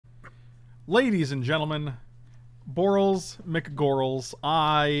Ladies and gentlemen, Borals McGorals,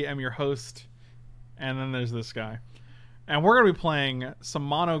 I am your host, and then there's this guy. And we're going to be playing some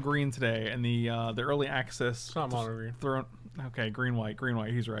mono green today in the early access. It's not mono green. Throne. Okay, green white,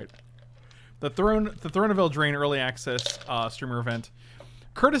 he's right. The Throne of Eldraine early access streamer event,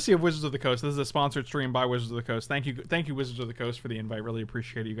 courtesy of Wizards of the Coast. This is a sponsored stream by Wizards of the Coast. Thank you Wizards of the Coast for the invite. Really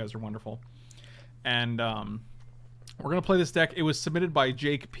appreciate it. You guys are wonderful. And we're gonna play this deck. It was submitted by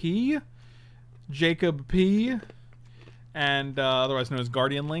Jacob P, and otherwise known as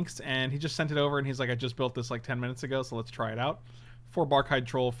Guardian Links. And he just sent it over, and he's like, "I just built this like 10 minutes ago, so let's try it out." 4 Barkhide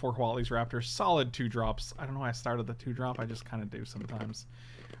Troll, 4 Huatli's Raptor, solid 2-drops. I don't know why I started the 2-drop. I just kind of do sometimes.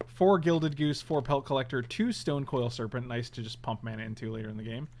 4 Gilded Goose, 4 Pelt Collector, 2 Stonecoil Serpent. Nice to just pump mana into later in the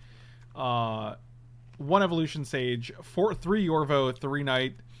game. 1 Evolution Sage, 3 Yorvo, 3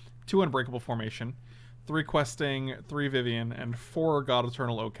 Knight, 2 Unbreakable Formation, 3 Questing, 3 Vivien, and 4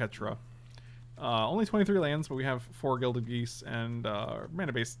 God-Eternal Oketra. Only 23 lands, but we have 4 Gilded Geese, and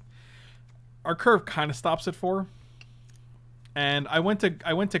mana base. Our curve kind of stops at 4. And I went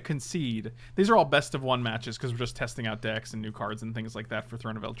to concede. These are all best of 1 matches because we're just testing out decks and new cards and things like that for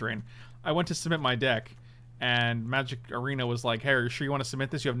Throne of Eldraine. I went to submit my deck, and Magic Arena was like, "Hey, are you sure you want to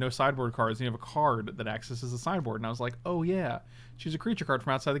submit this? You have no sideboard cards, and you have a card that accesses the sideboard." And I was like, "Oh yeah, choose a creature card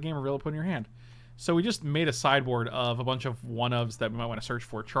from outside the game, reveal it, put in your hand." So we just made a sideboard of a bunch of one-ofs that we might want to search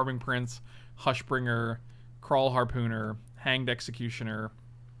for: Charming Prince, Hushbringer, Crawl Harpooner, Hanged Executioner,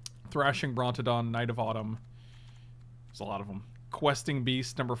 Thrashing Brontodon, Knight of Autumn. There's a lot of them. Questing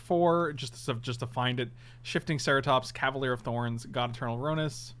Beast, number 4, just to find it. Shifting Ceratops, Cavalier of Thorns, God-Eternal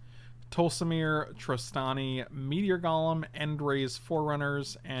Oketra, Tolsimir, Trostani, Meteor Golem, Endray's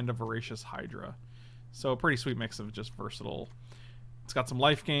Forerunners, and a Voracious Hydra. So a pretty sweet mix of just versatile. It's got some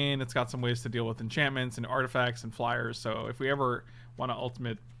life gain, it's got some ways to deal with enchantments and artifacts and flyers, so if we ever want to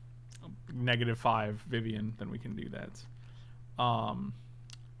ultimate -5 Vivien, then we can do that.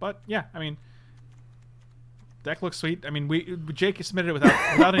 But yeah, I mean, deck looks sweet. I mean, Jake submitted it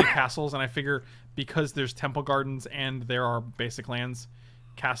without any castles, and I figure because there's Temple Gardens and there are basic lands,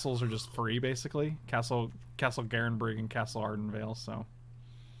 castles are just free basically. Castle Garenbrig and Castle Ardenvale, so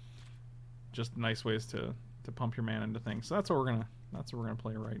just nice ways to pump your mana into things. So that's what we're gonna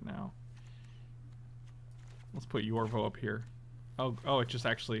play right now. Let's put Yorvo up here. Oh, it just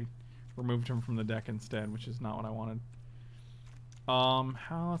actually removed him from the deck instead, which is not what I wanted.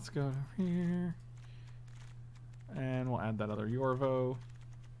 Let's go here. And we'll add that other Yorvo.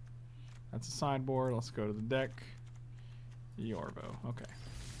 That's a sideboard. Let's go to the deck. Yorvo. Okay.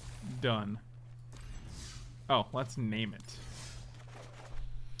 Done. Oh, let's name it.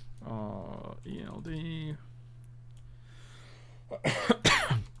 ELD.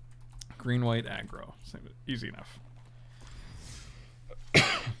 Green, white, aggro. Easy enough.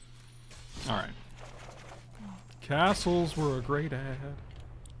 Alright. Castles were a great ad.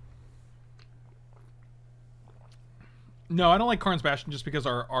 No, I don't like Karn's Bastion just because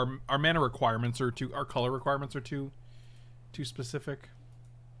our mana requirements are our color requirements are too specific.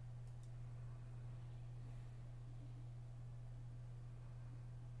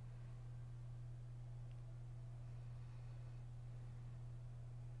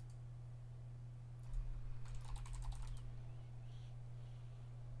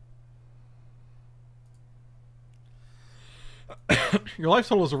 Your life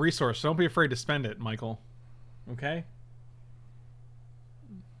total is a resource, so don't be afraid to spend it, Michael. Okay?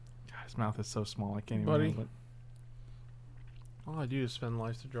 His mouth is so small, I can't even move it. All I do is spend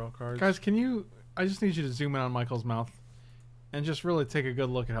life to draw cards. Guys, can you... I just need you to zoom in on Michael's mouth and just really take a good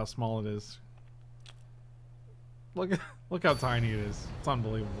look at how small it is. Look how tiny it is. It's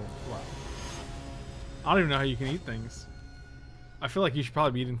unbelievable. Wow. I don't even know how you can eat things. I feel like you should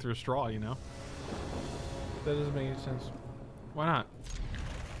probably be eating through a straw, you know? That doesn't make any sense. Why not?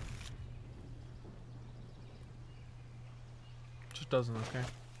 Just doesn't, okay?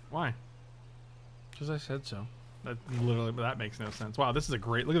 Why? Because I said so. That makes no sense. Wow, this is a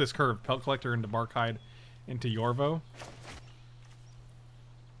great... Look at this curve. Pelt Collector into Barkhide into Yorvo.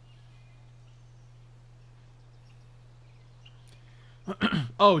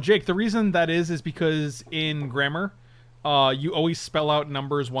 Oh, Jake, the reason that is because in grammar, you always spell out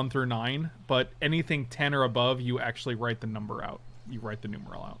numbers 1 through 9, but anything 10 or above, you actually write the number out. You write the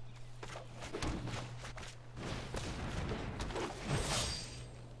numeral out.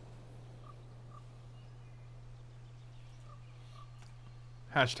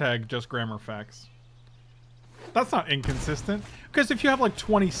 Hashtag just grammar facts. That's not inconsistent. Because if you have like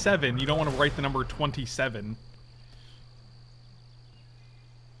 27, you don't want to write the number 27.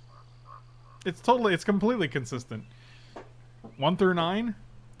 It's completely consistent. 1 through 9,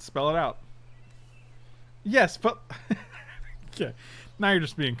 spell it out. Yes, but yeah. Now you're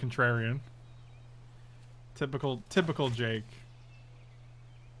just being contrarian. Typical Jake.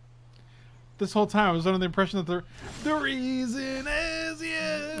 This whole time I was under the impression that the reason is you.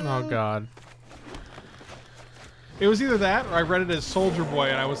 Oh God. It was either that or I read it as Soldier Boy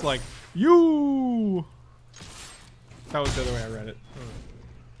and I was like, you. That was the other way I read it.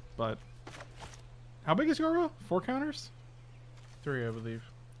 But how big is Yorvo? 4 counters? 3, I believe.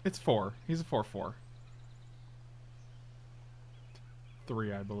 It's 4. He's a 4/4.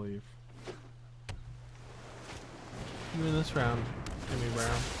 3, I believe. You in this round, Jimmy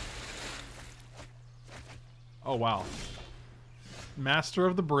Brown. Oh wow. Master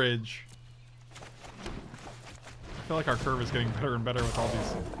of the bridge. I feel like our curve is getting better and better with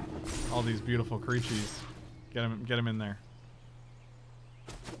all these beautiful creatures. Get him in there.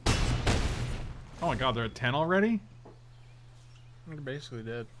 Oh my god, they're at 10 already? They're basically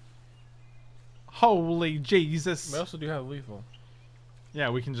dead. Holy Jesus. We also do have lethal. Yeah,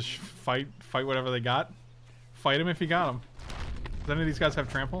 we can just fight whatever they got. Fight him if you got him. Does any of these guys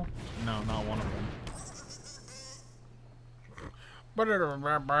have trample? No, not one of them.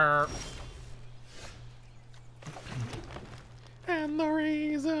 And the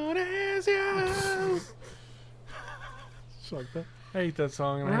reason is you. Just like that. I hate that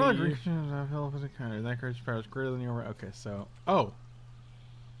song. And I hate you. That creature's power is greater than your. Okay, so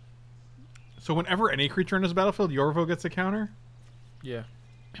so whenever any creature enters the battlefield, Yorvo gets a counter. Yeah.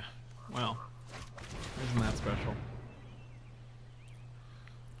 Well, isn't that special?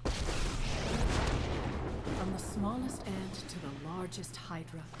 From the smallest ant to the largest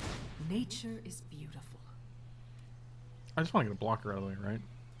hydra, nature is beautiful. I just want to get a blocker out of the way, right?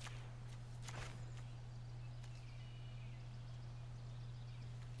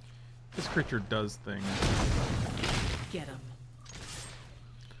 This creature does things. Get 'em.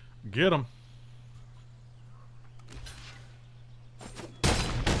 Get him.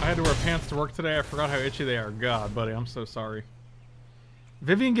 I had to wear pants to work today. I forgot how itchy they are. God, buddy, I'm so sorry.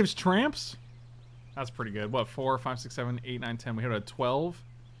 Vivien gives tramps? That's pretty good. What, 4, 5, 6, 7, 8, 9, 10. We hit at 12.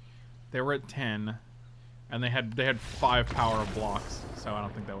 They were at 10. And they had 5 power of blocks. So I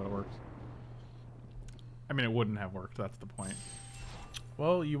don't think that would have worked. I mean, it wouldn't have worked. That's the point.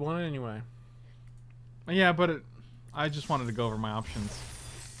 Well, you won it anyway. Yeah, but I just wanted to go over my options.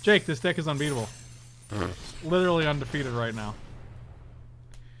 Jake, this deck is unbeatable. Literally undefeated right now.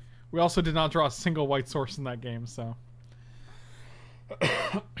 We also did not draw a single white source in that game, so.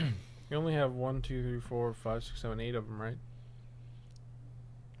 You only have 1, 2, 3, 4, 5, 6, 7, 8 of them, right?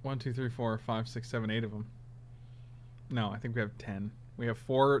 1, 2, 3, 4, 5, 6, 7, 8 of them. No, I think we have 10. We have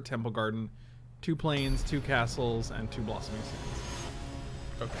 4 Temple Garden, 2 Plains, 2 Castles, and 2 Blossoming Sands.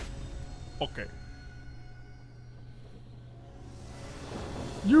 Okay. Okay.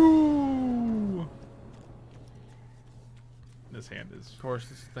 You. This hand is. Of course,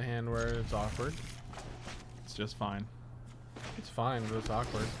 this is the hand where it's awkward. It's just fine. It's fine, but it's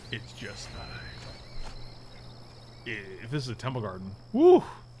awkward. It's just fine. If this is a Temple Garden, woo!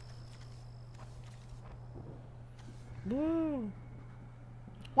 Woo!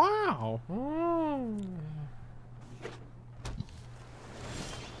 Wow! Oh.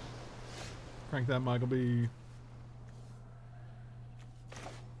 Crank that, Michael B.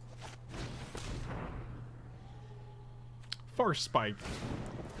 Force Spike.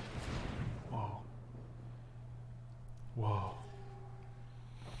 Whoa. Whoa.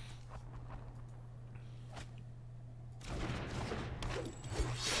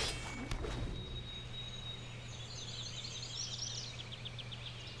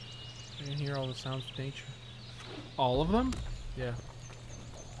 I can hear all the sounds of nature. All of them? Yeah.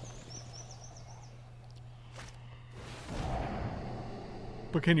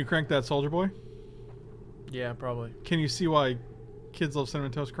 But can you crank that Soldier Boy? Yeah, probably. Can you see why kids love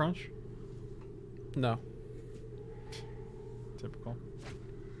Cinnamon Toast Crunch? No. Typical.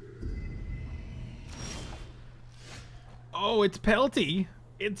 Oh, it's Pelty.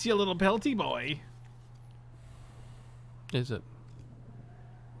 It's your little Pelty boy. Is it?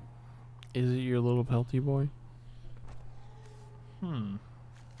 Is it your little pelty boy?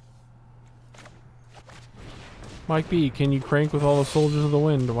 Mike B, can you crank with all the soldiers of the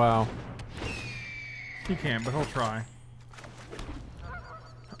wind? Wow. He can't, but he'll try.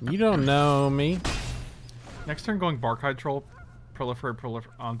 You don't know me. Next turn, going Barkhide Troll, proliferate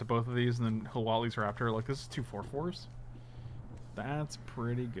onto both of these, and then Huatli's Raptor. Like, this is 2 4/4s. That's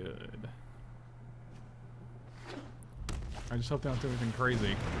pretty good. I just hope they don't do anything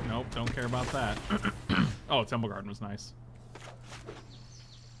crazy. Nope, don't care about that. Oh, Temple Garden was nice.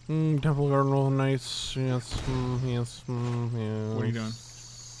 Temple Garden was nice. Yes, yes, yes. What are you doing?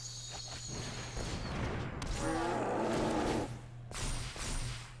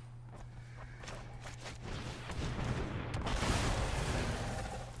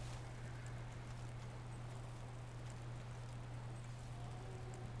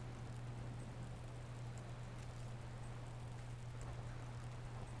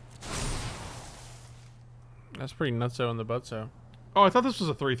 That's pretty nutso in the butso. Oh, I thought this was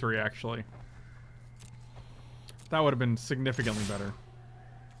a 3/3 actually. That would have been significantly better.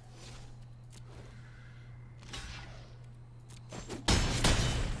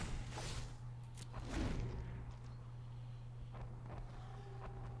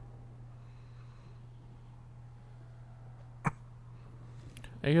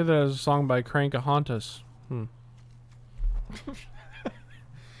 I hear that as a song by Crankahontas. What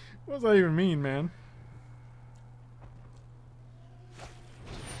does that even mean, man?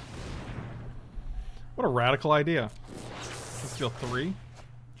 What a radical idea. Let's deal 3.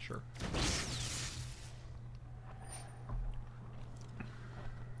 Sure.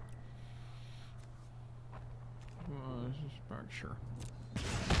 Sure.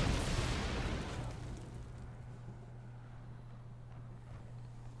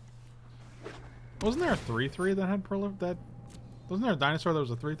 Wasn't there a 3/3 that had prolif? That wasn't there a dinosaur that was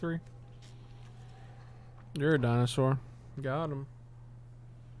a 3/3? You're a dinosaur. Got him.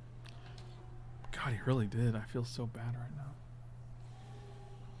 God, he really did. I feel so bad right now.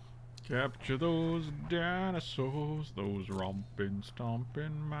 Capture those dinosaurs, those romping,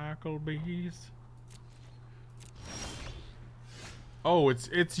 stomping Macklebees. Oh,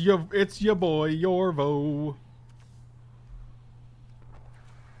 it's your boy Yorvo.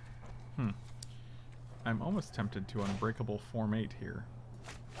 I'm almost tempted to Unbreakable Form 8 here.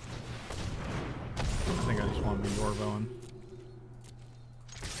 I think I just want to be Yorvoing.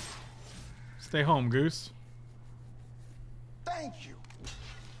 Stay home, Goose. Thank you.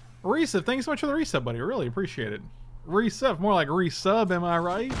 Resub, thanks so much for the resub, buddy. Really appreciate it. Resub, more like resub, am I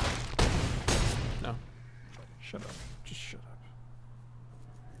right? No. Shut up. Just shut up.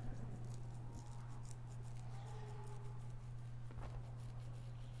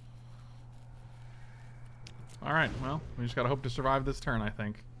 Alright, well, we just gotta hope to survive this turn, I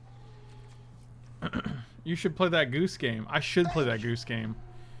think. You should play that Goose game. I should play that Goose game.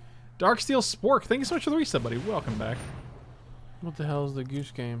 Darksteel Spork, thank you so much for the resub, buddy. Welcome back. What the hell is the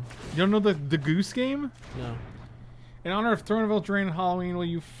goose game? You don't know the Goose game? No. In honor of Throne of Eldraine and Halloween, will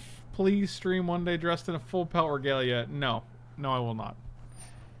you please stream one day dressed in a full pelt regalia? No. No, I will not.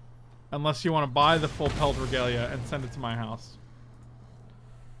 Unless you want to buy the full pelt regalia and send it to my house.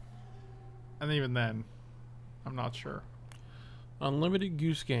 And even then, I'm not sure. Unlimited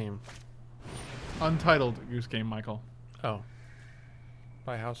goose game. Untitled Goose game, Michael. Oh.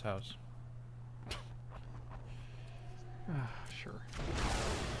 By House. Sure.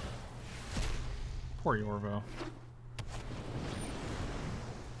 Poor Yorvo.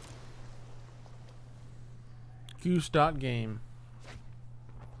 Goose.game.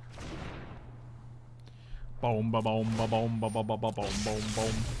 Boom, ba boom, ba boom, ba ba ba ba boom, boom,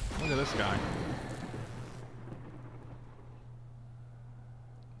 boom. Look at this guy.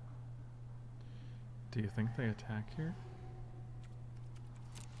 Do you think they attack here?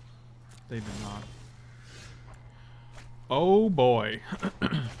 They did not. Oh boy.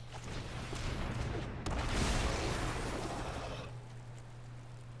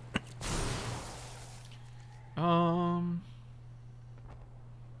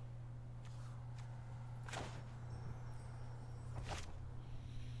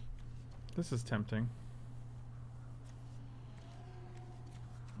 This is tempting.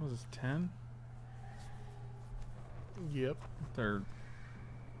 What was this, 10? Yep. They're...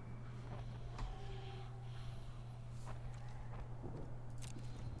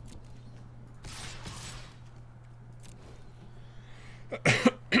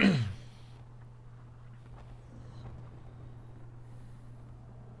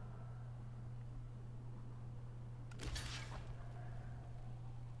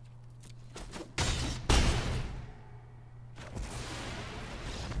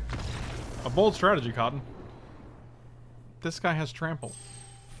 A bold strategy, Cotton. This guy has trample.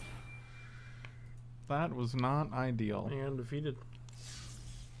 That was not ideal. And defeated.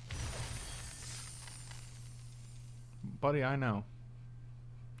 Buddy, I know.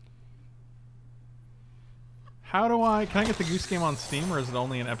 How do I... Can I get the Goose game on Steam, or is it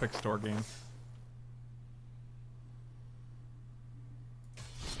only an Epic Store game?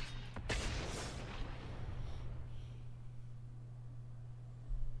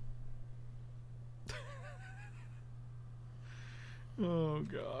 Oh,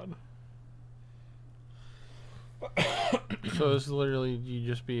 God. So this is literally, you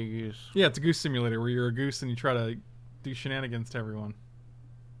just be a goose. Yeah, it's a goose simulator where you're a goose and you try to do shenanigans to everyone.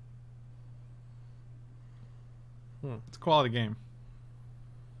 It's a quality game.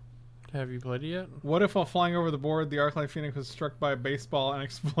 Have you played it yet? What if while flying over the board, the Arclight Phoenix was struck by a baseball and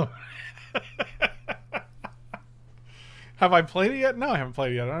exploded? Have I played it yet? No, I haven't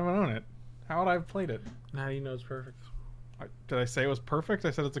played it yet. I don't even own it. How would I have played it? How do you know it's perfect? Did I say it was perfect?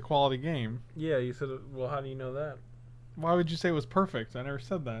 I said it's a quality game. Yeah, you said it. Well, how do you know that? Why would you say it was perfect? I never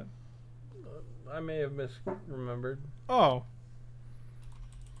said that. I may have misremembered. Oh.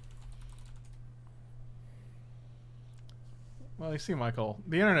 Well, you see, Michael,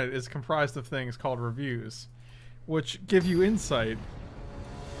 the internet is comprised of things called reviews, which give you insight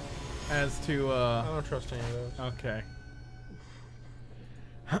as to, I don't trust any of those. Okay.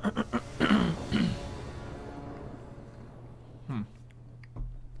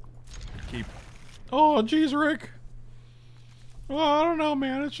 Keep. Oh, geez, Rick. Well, I don't know,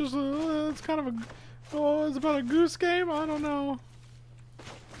 man. It's just it's kind of a... Oh, it's about a goose game? I don't know.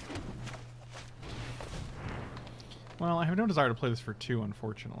 Well, I have no desire to play this for 2,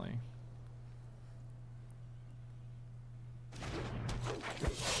 unfortunately.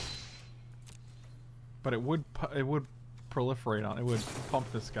 But it would proliferate on. It would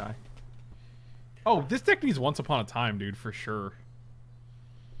pump this guy. Oh, this deck needs Once Upon a Time, dude, for sure.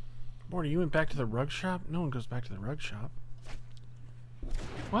 Morty, you went back to the rug shop? No one goes back to the rug shop.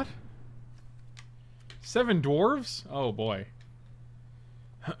 What? 7 dwarves? Oh boy.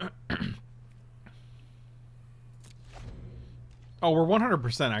 Oh, we're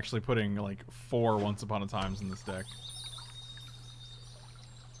 100% actually putting like 4 Once Upon a Times in this deck.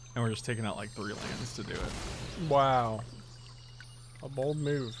 And we're just taking out like 3 lands to do it. Wow. A bold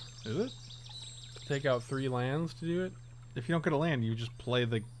move. Is it? To take out 3 lands to do it? If you don't get a land, you just play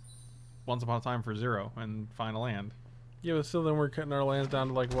the Once Upon a Time for 0 and find a land. Yeah, but still then we're cutting our lands down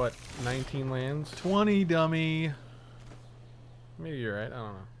to like, what, 19 lands? 20, dummy. Maybe you're right. I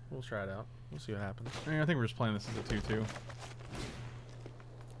don't know. We'll try it out. We'll see what happens. I think we're just playing this as a 2-2.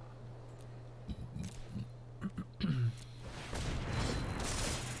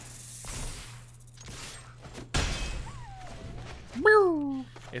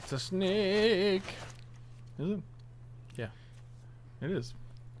 It's a snake. Is it? Yeah. It is.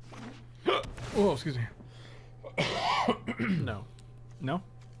 Oh, excuse me. No. No?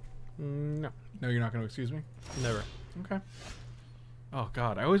 No. No, you're not going to excuse me? Never. Okay. Oh,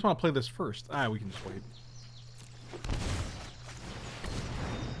 God. I always want to play this first. Ah, we can just wait.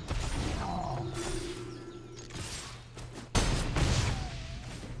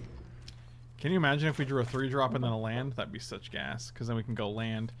 Can you imagine if we drew a 3-drop and then a land? That'd be such gas. Because then we can go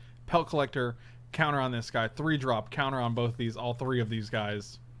land, Pelt Collector, counter on this guy, 3-drop, counter on both these, all 3 of these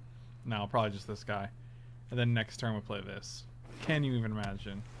guys. No, probably just this guy. And then next turn we play this. Can you even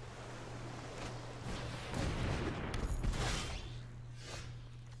imagine?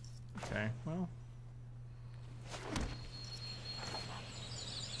 Okay, well.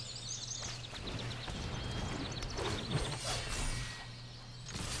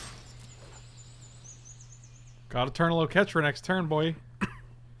 God-Eternal Oketra next turn, boy.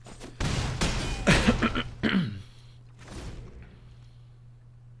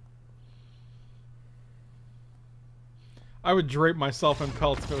 I would drape myself in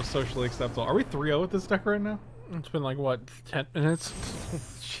pelts if it was socially acceptable. Are we 3-0 with this deck right now? It's been like, what, 10 minutes?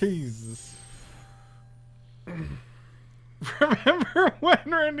 Jesus. Remember when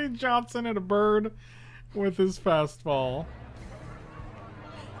Randy Johnson hit a bird with his fastball?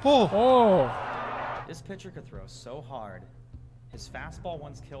 Oh! This pitcher could throw so hard. His fastball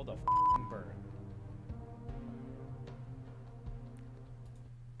once killed a f***ing bird.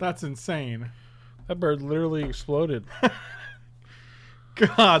 That's insane. That bird literally exploded.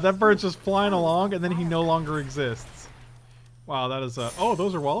 God, that bird's just flying along and then he no longer exists. Wow, that is a... Oh,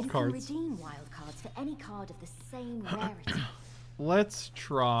 those are wild cards. You can redeem wild cards for any card of the same rarity. Let's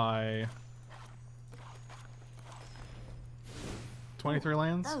try... 23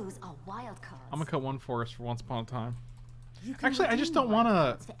 lands? Those are wild cards. I'm gonna cut 1 forest for Once Upon a Time. You can Actually, I just redeem don't wild want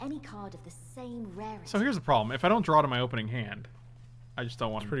cards to... for any card of the same rarity. So here's the problem. If I don't draw to my opening hand, I just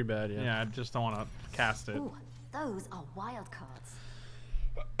don't want It's pretty bad, yeah. Yeah, I just don't want to cast it. Ooh, those are wild cards.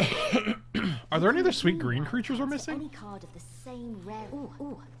 Are there any other sweet green creatures we're Cards for missing? Any card of the same rarity.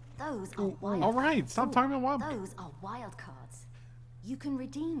 Ooh, those are wild All right, cards. stop talking about wild. Those are wild cards. You can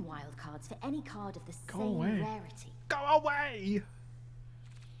redeem wild cards for any card of the Go same away. rarity. Go away!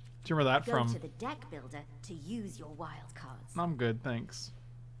 Do you remember that Go from... to the deck builder to use your wild cards. I'm good, thanks.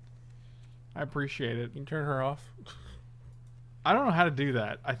 I appreciate it. You can turn her off. I don't know how to do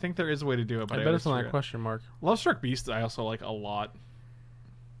that. I think there is a way to do it, but I bet it's on that question mark. Lovestruck Beast I also like a lot.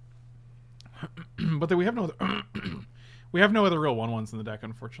 But then we have no other we have no other real 1/1s in the deck,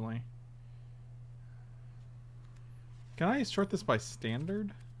 unfortunately. Can I sort this by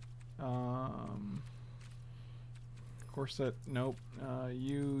standard? Corset, nope.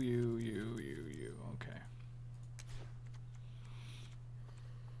 You. Okay.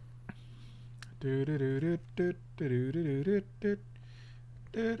 My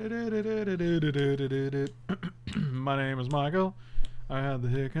name is Michael. I had the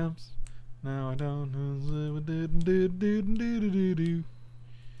hiccups. Now I don't.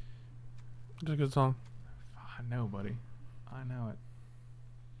 It's a good song. I know, buddy. I know it.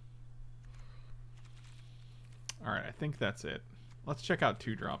 Alright, I think that's it. Let's check out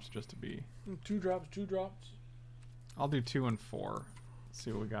 2 drops just to be... 2 drops, 2 drops. I'll do 2 and 4. Let's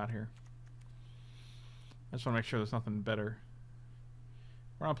see what we got here. I just want to make sure there's nothing better.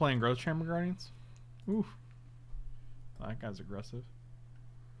 We're not playing Growth Chamber Guardians? Ooh. That guy's aggressive.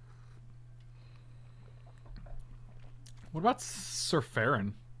 What about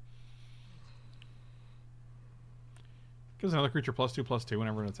Surferin? Gives another creature +2/+2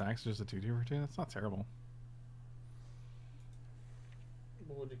 whenever it attacks. Just a 2/2 for 2. That's not terrible.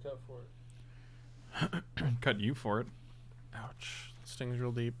 What would you cut for it? Cut you for it. Ouch. That stings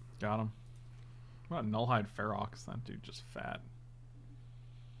real deep. Got him. What about Nullhide Ferox? That dude just fat.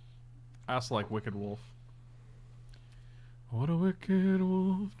 I also like Wicked Wolf. What a wicked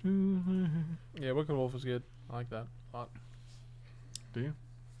wolf do they... Yeah, Wicked Wolf is good. I like that a lot. Do you?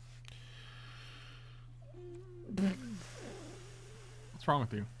 What's wrong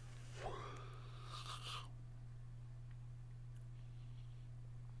with you?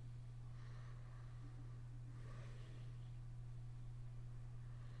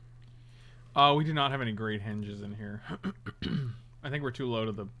 We do not have any great hinges in here. I think we're too low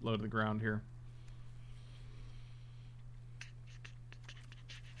to the ground here.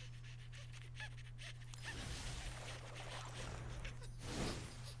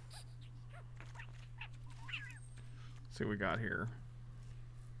 Let's see what we got here.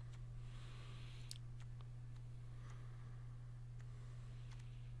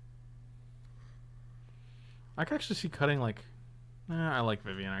 I could actually see cutting like... I like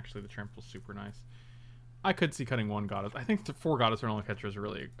Vivien, actually. The Trample's super nice. I could see cutting 1 Goddess. I think 4 God-Eternal Oketra is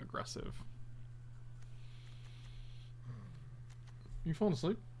really aggressive. You falling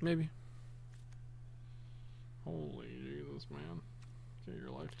asleep? Maybe. Holy Jesus, man. Get your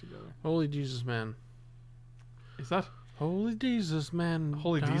life together. Holy Jesus, man. Is that... Holy Jesus, man.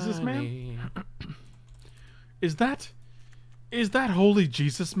 Holy Jesus, man? Tiny. Is that Holy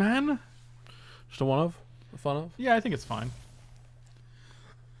Jesus, man? Just a one of? A fun of? Yeah, I think it's fine.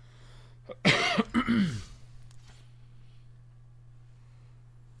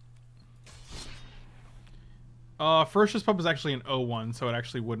 Ferocious Pup is actually an 0-1, so it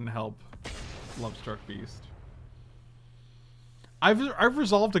actually wouldn't help Lovestruck Beast. I've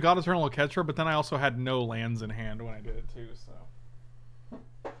resolved a God-Eternal Oketra, but then I also had no lands in hand when I did it too, so...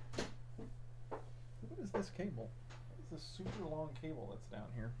 What is this cable? What is this super long cable that's down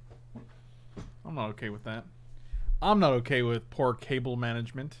here? I'm not okay with that. I'm not okay with poor cable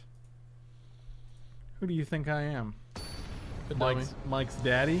management. Who do you think I am? Mike's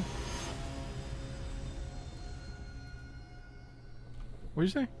daddy?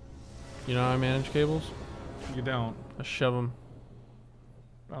 What'd you say? You know how I manage cables? You don't. I shove them.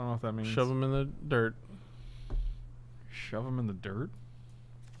 I don't know what that means. Shove them in the dirt. Shove them in the dirt?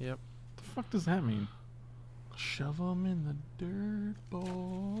 Yep. What the fuck does that mean? Shove them in the dirt,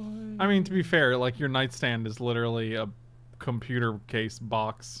 boy. I mean, to be fair, like, your nightstand is literally a computer case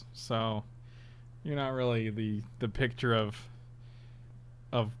box, so you're not really the picture of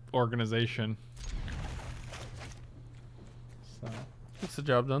organization. So Gets the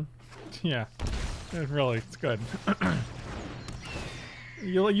job done. yeah, it's good.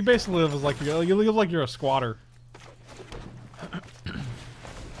 You basically live as like you live like you're a squatter.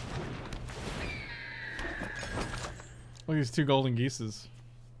 Look at these 2 golden geeses.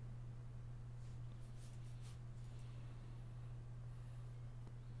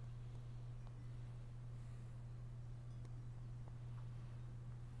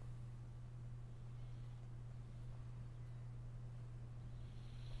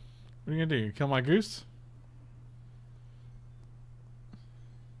 What are you gonna do? Kill my goose?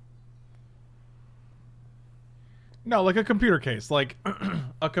 No, like a computer case. Like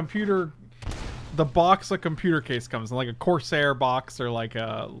a computer... The box a computer case comes in. Like a Corsair box or like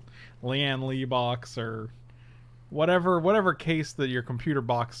a Leanne Lee box or... Whatever case that your computer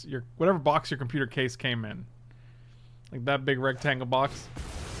box... Whatever box your computer case came in. Like that big rectangle box.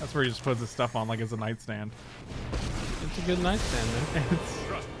 That's where you just put the stuff on like it's a nightstand. It's a good nightstand, man.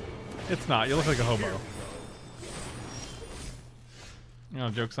 It's not. You look like a hobo. You know,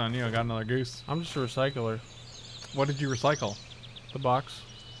 joke's on you. I got another goose. I'm just a recycler. What did you recycle? The box.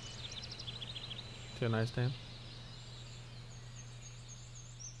 To a nightstand.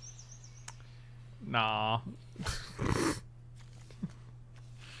 Nah.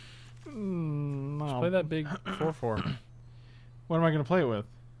 that big 4/4. What am I gonna play it with?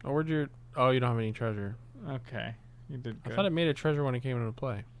 Oh, where'd your... Oh, you don't have any treasure. Okay, you did good. I thought it made a treasure when it came into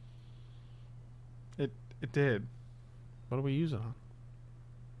play. It did. What do we use it on?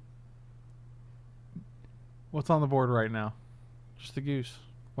 What's on the board right now? Just the goose.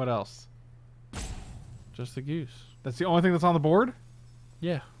 What else? Just the goose. That's the only thing that's on the board?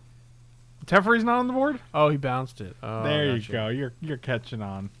 Yeah. Teferi's not on the board? Oh, he bounced it. Oh, there you gotcha. go. You're catching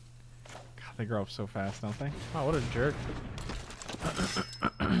on. God, they grow up so fast, don't they? Oh, what a jerk.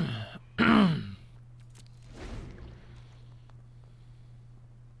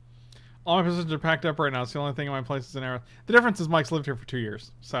 All my positions are packed up right now. It's the only thing in my place is an arrow. The difference is Mike's lived here for 2 years.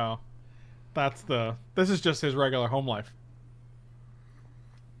 So, that's the... This is just his regular home life.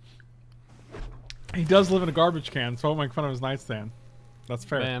 He does live in a garbage can, so I won't make fun of his nightstand. That's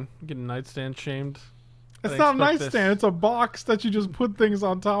fair. Man, getting nightstand shamed. It's not a nightstand. It's a box that you just put things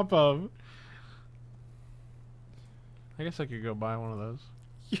on top of. I guess I could go buy one of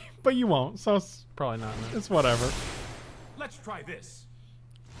those. But you won't, so it's Probably not. No. it's whatever. Let's try this.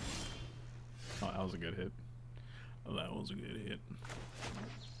 Oh, that was a good hit. Oh, that was a good hit.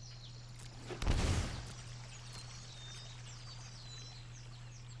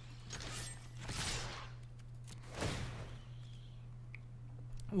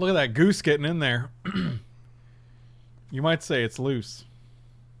 Look at that goose getting in there. You might say it's loose.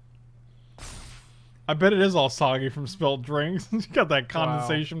 I bet it is all soggy from spilled drinks. You got that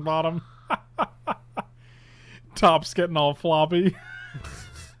condensation bottom. Top's getting all floppy.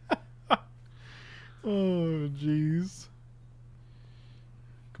 Oh, jeez.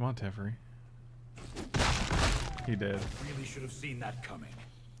 Come on, Teferi. He did. Really should have seen that coming.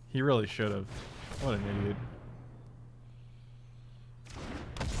 He really should have. What an idiot.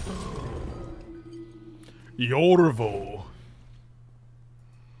 Yorvo.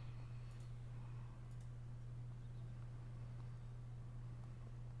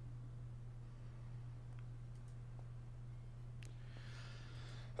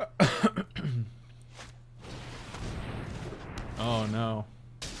 Oh no.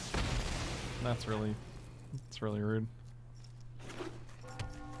 That's really rude.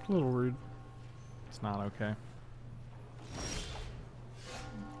 A little rude. It's not okay.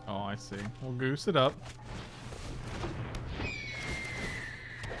 Oh, I see. We'll goose it up.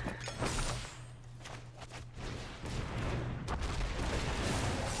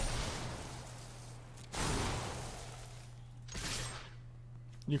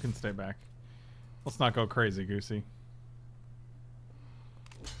 You can stay back. Let's not go crazy, Goosey.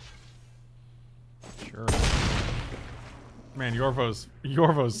 Sure. Man,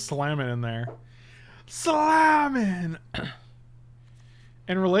 Yorvo's slamming in there. Slamming!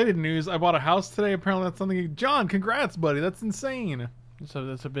 In related news, I bought a house today. Apparently that's something... John, congrats, buddy. That's insane. So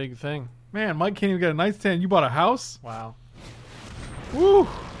that's a big thing. Man, Mike can't even get a nightstand. You bought a house? Wow. Woo!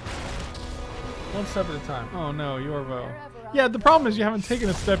 One step at a time. Oh no, Yorvo. Yeah, the problem is you haven't taken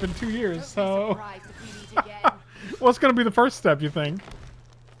a step in 2 years, so... What's going to be the first step, you think?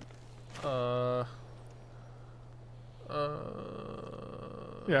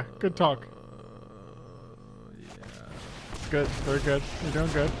 Yeah, good talk. Yeah. Good, very good. You're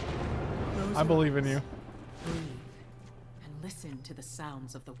doing good. I believe in you. Breathe and listen to the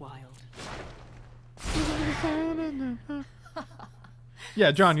sounds of the wild.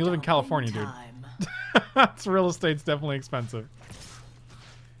 Yeah, John, you live in California, dude. Time. That's real estate's definitely expensive.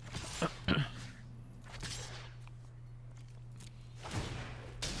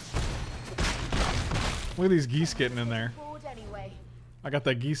 Look at these geese getting in there. Bored anyway. I got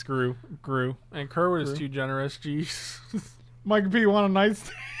that geese grew. And Kerwood is too generous, jeez. Mike P, you want a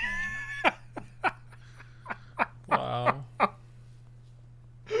nightstand? Wow.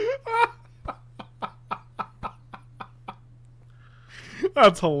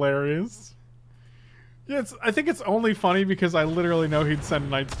 That's hilarious. Yeah, I think it's only funny because I literally know he'd send a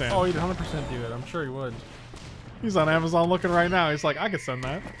nightstand. Oh, he'd 100% do it. I'm sure he would. He's on Amazon looking right now. He's like, I could send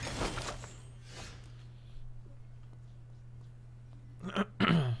that.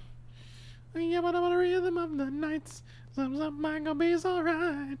 Yeah, but I'm on a rhythm of the nights. Something might gonna be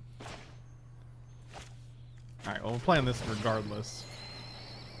alright. Alright, well, we're playing this regardless.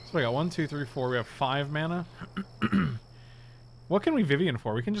 So we got 1, 2, 3, 4. We have 5 mana. What can we Vivien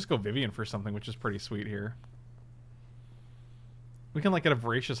for? We can just go Vivien for something, which is pretty sweet here. We can, like, get a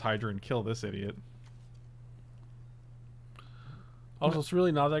Voracious Hydra and kill this idiot. Also, it's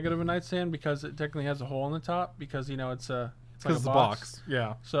really not that good of a nightstand because it technically has a hole in the top because, you know, it's a... Because like the box.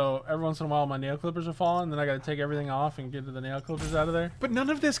 Yeah. So every once in a while my nail clippers are falling, then I got to take everything off and get the nail clippers out of there. But none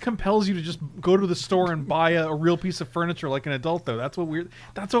of this compels you to just go to the store and buy a real piece of furniture like an adult, though. That's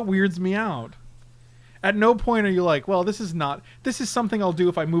what weirds me out. At no point are you like, well, this is something I'll do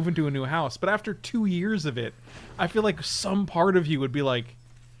if I move into a new house. But after 2 years of it, I feel like some part of you would be like,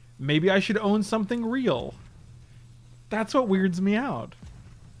 maybe I should own something real. That's what weirds me out.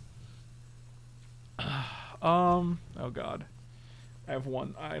 Oh God. I have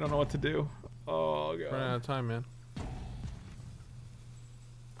one. I don't know what to do. Oh God. Running out of time, man.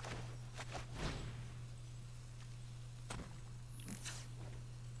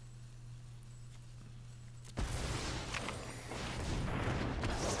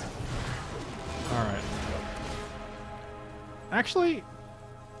 Alright. Actually,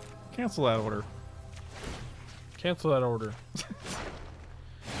 cancel that order. Cancel that order.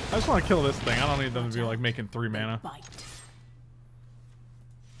 I just want to kill this thing. I don't need them to be like making 3 mana. Bite.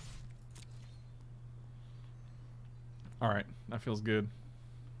 Alright, that feels good.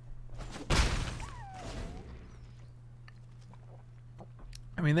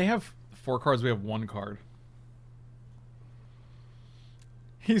 I mean, they have 4 cards, we have 1 card.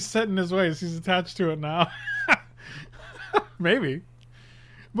 He's set in his ways. He's attached to it now. Maybe.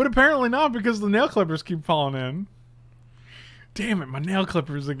 But apparently not, because the nail clippers keep falling in. Damn it, my nail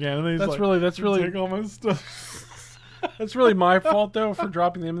clippers again. And then he's That's really take all my stuff. that's really my fault though for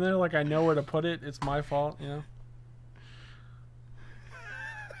dropping them in there. Like I know where to put it. It's my fault, you know.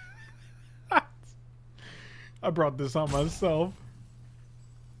 I brought this on myself.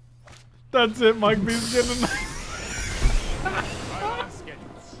 That's it, Mike B's getting a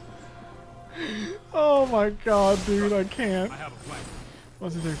Oh my god, dude, I can't. I have a plan.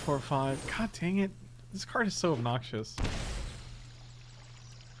 1, 2, 3, 4, 5. God dang it. This card is so obnoxious.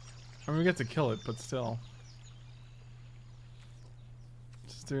 I mean, we get to kill it, but still.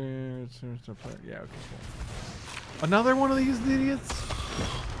 Just do... Yeah, okay, cool. Another one of these idiots?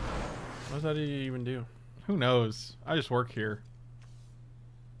 What does that even do? Who knows? I just work here.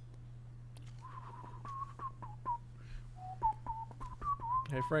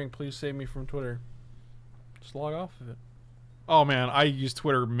 Hey Frank, please save me from Twitter. Just log off of it. Oh man, I use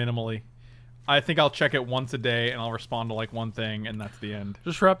Twitter minimally. I think I'll check it once a day and I'll respond to like one thing and that's the end.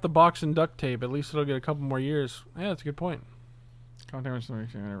 Just wrap the box in duct tape. At least it'll get a couple more years. Yeah, that's a good point. Commentary to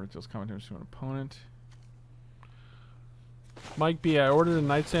an opponent. Mike B, I ordered a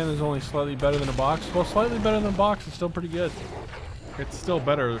nightstand that's only slightly better than a box. Well, slightly better than a box. It's still pretty good. It's still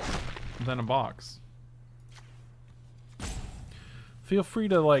better than a box. Feel free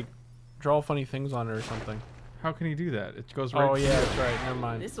to like draw funny things on it or something. How can he do that? It goes right. Oh yeah, that's right. Never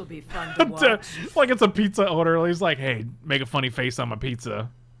mind. This will be fun to watch. Like it's a pizza order. He's like, "Hey, make a funny face on my pizza."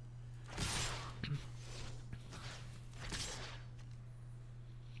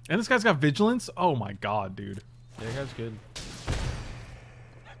 And this guy's got vigilance. Oh my god, dude. Yeah, that guy's good.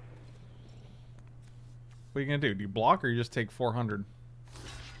 What are you gonna do? Do you block or you just take 400?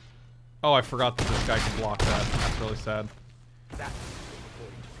 Oh, I forgot that this guy can block that. That's really sad.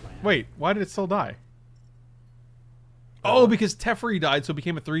 Wait, why did it still die? Oh, because Teferi died, so it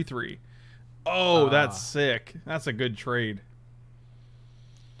became a 3/3. Oh, that's sick. That's a good trade.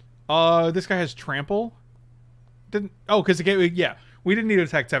 This guy has trample. Didn't? Oh, because it gave. Yeah, we didn't need to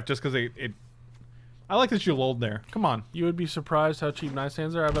attack Tef just because it. I like that you lulled there. Come on. You would be surprised how cheap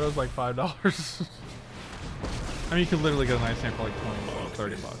nightstands are. I bet it was like $5. I mean, you could literally get a nightstand for like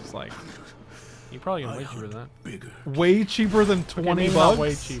 20 bucks, $30. Like, you probably get way cheaper than that. Way cheaper than 20 maybe bucks. Not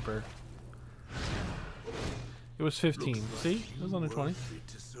way cheaper. It was 15. See, it was under 20.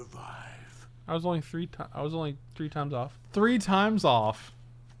 I was only three times off. 3 times off.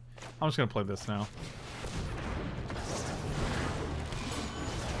 I'm just gonna play this now.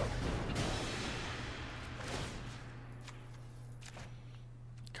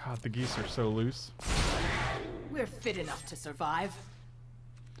 God, the geese are so loose. We're fit enough to survive.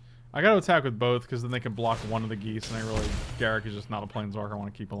 I gotta attack with both because then they can block one of the geese, and I really Garrick is just not a planeswalker I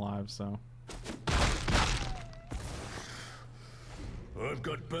want to keep alive. So I've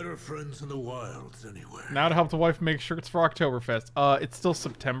got better friends in the wilds anywhere. now to help the wife make shirts for Oktoberfest. It's still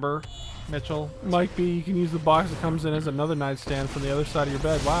September, Mitchell. Mike B, you can use the box that comes in as another nightstand from the other side of your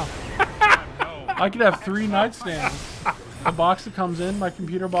bed. Wow. I could have 3 nightstands. The box that comes in, my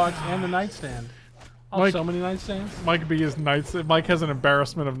computer box, and the nightstand. I'll have so many nightstands. Mike B is Mike has an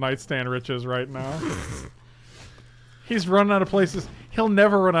embarrassment of nightstand riches right now. He's running out of places. He'll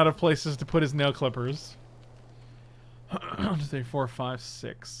never run out of places to put his nail clippers. 1, 2, 3, 4, 5,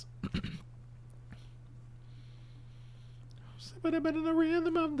 6. But in the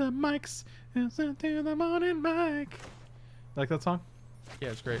rhythm of the mics, listen to the morning mic. Like that song? Yeah,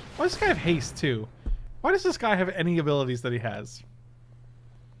 it's great. Why does this guy have haste too? Why does this guy have any abilities that he has?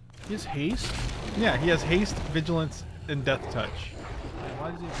 He has haste? Yeah, he has haste, vigilance, and death touch. Why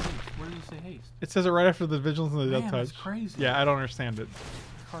Why does it haste? Where does it say haste? It says it right after the Vigilance and the Death Man, Touch. that's crazy. Yeah, I don't understand it.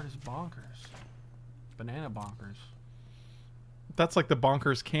 This card is bonkers. Banana bonkers. That's like the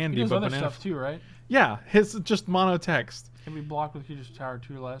bonkers candy, He does but other banana. stuff too, right? Yeah, his just mono text. Can be blocked with creatures tower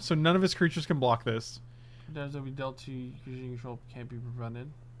 2 or less. So none of his creatures can block this. Does that be dealt to creatures you control can't be prevented.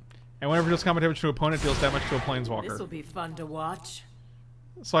 And whenever it deals combat damage to an opponent, it deals damage to a This planeswalker. will be fun to watch.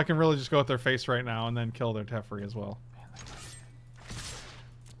 So I can really just go with their face right now and then kill their Teferi as well.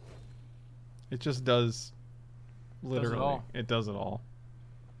 It just does literally. all. It does it all.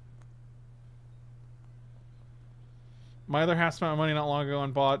 My other half spent my money not long ago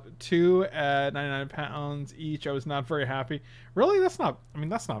and bought 2 at £99 each. I was not very happy. Really? That's not, I mean,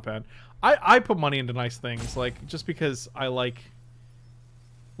 that's not bad. I put money into nice things, like, just because I like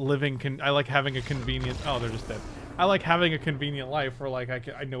I like having a convenient, oh, they're just dead. I like having a convenient life where, like,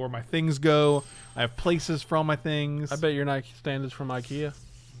 I know where my things go. I have places for all my things. I bet your nightstand is from IKEA.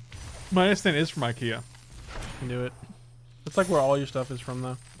 My nightstand is from IKEA. I knew it. It's like where all your stuff is from,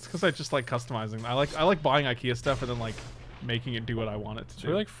 though. It's because I just like customizing. I like buying IKEA stuff and then like making it do what I want it to So do.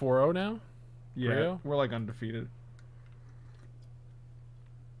 we're like 4-0 now? Yeah, Rio? we're like undefeated.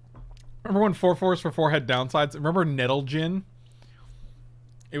 Remember when 4/4s for 4 had downsides? Remember Nettle Gin?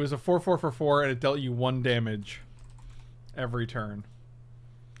 It was a 4/4 for 4 and it dealt you 1 damage every turn.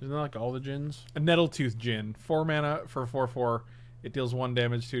 Isn't that like all the gins? A Nettletooth Gin. 4 mana for 4/4. It deals 1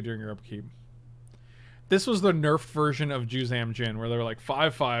 damage to you during your upkeep. This was the nerfed version of Juzam Jin, where they were like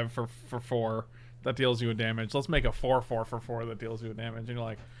 5/5 for 4 that deals you a damage. Let's make a 4/4 for 4 that deals you a damage. And you're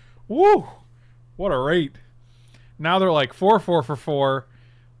like, woo! What a rate. Now they're like 4/4 for 4.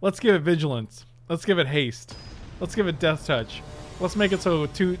 Let's give it Vigilance. Let's give it Haste. Let's give it Death Touch. Let's make it so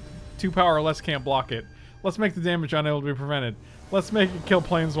 2 power or less can't block it. Let's make the damage unable to be prevented. Let's make it kill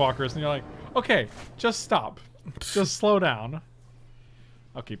Planeswalkers. And you're like, okay, just stop. Just slow down.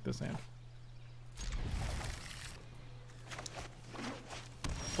 I'll keep this hand.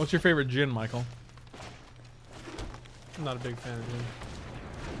 What's your favorite gin, Michael? I'm not a big fan of gin.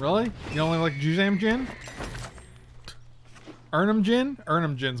 Really? You only like Juzam Gin? Urnum Gin?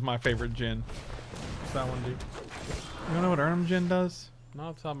 Urnum Gin's my favorite gin. What's that one do? You don't know what Urnum Gin does? Not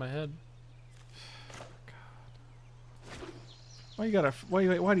off the top of my head. Why you gotta?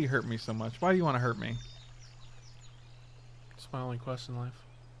 Why do you hurt me so much? Why do you want to hurt me? It's my only quest in life.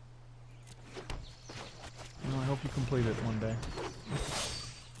 Well, I hope you complete it one day.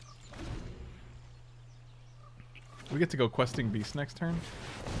 We get to go questing beast next turn?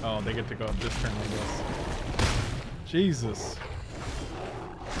 Oh, they get to go this turn, I guess. Jesus.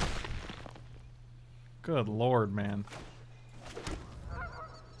 Good lord, man.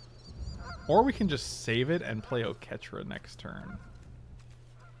 Or we can just save it and play Oketra next turn.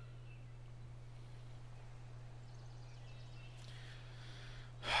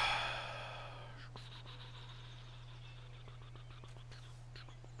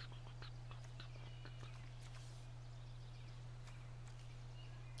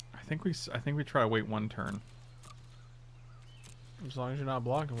 I think we try to wait 1 turn. As long as you're not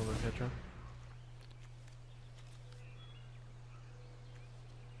blocking with Oketra.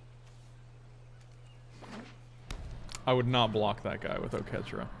 I would not block that guy with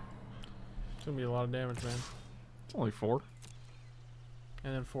Oketra. It's gonna be a lot of damage, man. It's only 4.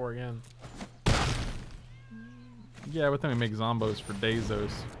 And then 4 again. Yeah, but then we make zombos for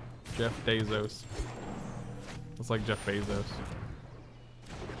Bezos. Jeff Bezos. It's like Jeff Bezos.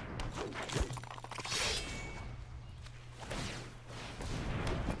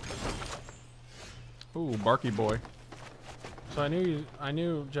 Ooh, Barky Boy. So I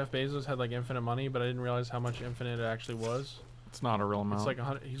knew Jeff Bezos had like infinite money, but I didn't realize how much infinite it actually was. It's not a real amount. It's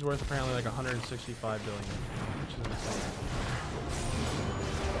like he's worth apparently like 165 billion, which is insane.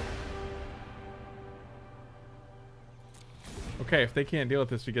 Okay, if they can't deal with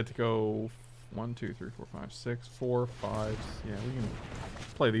this, we get to go 1, 2, 3, 4, 5, 6, 4, 5. Yeah, we can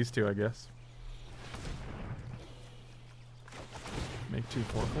play these 2, I guess. Make 2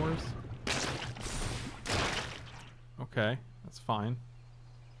 4/4s. Okay, that's fine.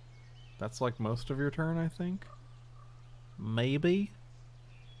 That's like most of your turn, I think. Maybe.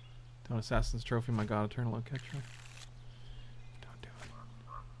 Don't Assassin's Trophy my God-Eternal Oketra. Don't do it.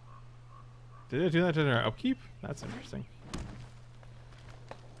 Did it do that to their upkeep? That's interesting.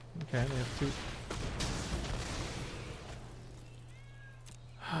 Okay, they have 2.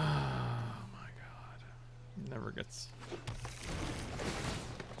 Oh my god. Never gets...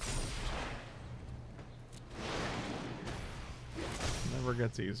 Never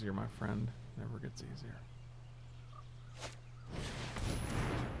gets easier, my friend. Never gets easier.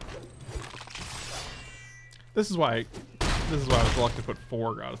 This is why This is why I was reluctant to put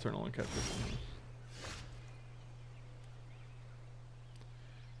 4 God-Eternal Oketra.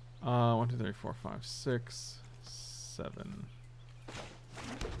 1, 2, 3, 4, 5, 6, 7.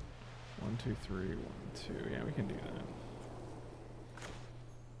 1, 2, 3, 1, 2. Yeah, we can do that.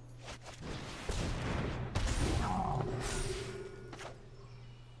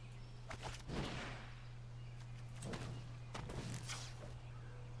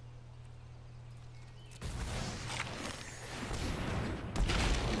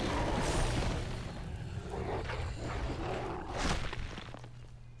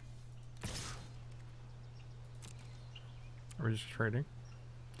 Are we just trading?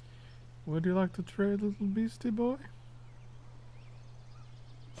 Would you like to trade, little beastie boy?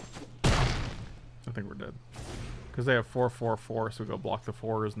 I think we're dead. Because they have 4, 4, 4, so we go block the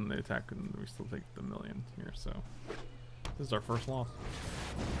 4s and they attack and we still take the million here, so. This is our first loss.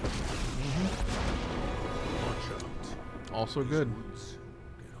 Also good.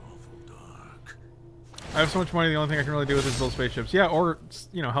 I have so much money, the only thing I can really do with is build spaceships. Yeah, or,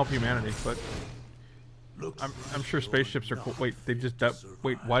 you know, help humanity, but I'm sure spaceships are cool. Wait, they just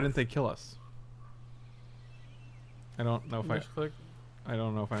wait, why didn't they kill us? I don't know if I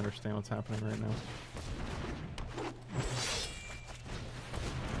don't know if I understand what's happening right now.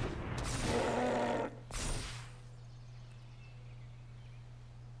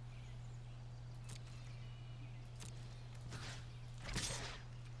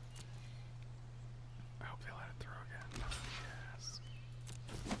 I hope they let it through again. Yes.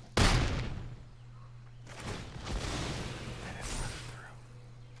 They didn't let it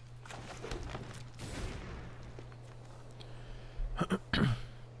through.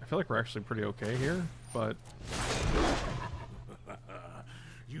 I feel like we're actually pretty okay here, but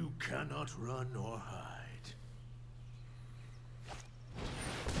You cannot run or hide.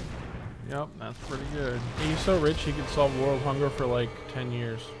 yep, that's pretty good. He's so rich he could solve world hunger for like 10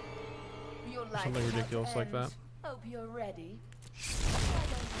 years. Your life Something is about to ridiculous like end. that. Hope you're ready.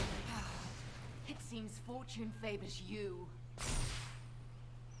 It seems fortune favors you.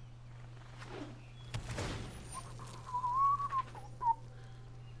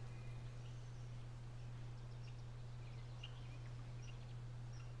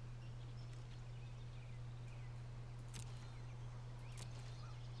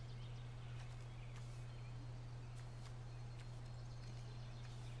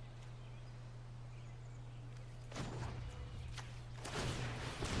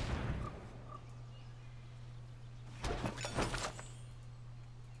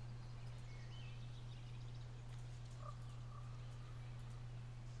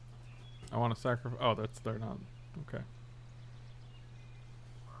 I want to sacrifice. Oh, they're not. Okay.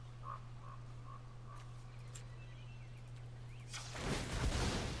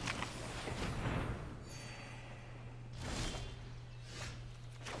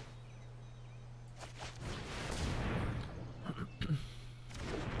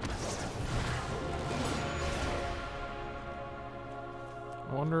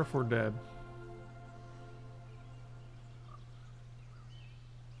 I wonder if we're dead.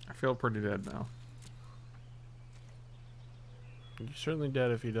 I feel pretty dead now. You're certainly dead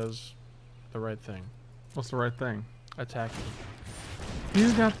if he does the right thing. What's the right thing? Attack him.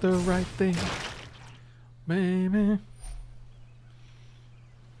 You got the right thing, baby.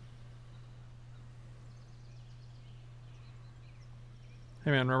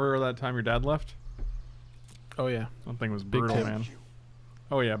 Hey man, remember that time your dad left? Oh yeah. That thing was Big brutal, tip. man.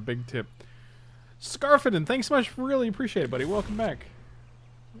 Oh yeah, big tip. Scarfidin, thanks so much. Really appreciate it, buddy. Welcome back.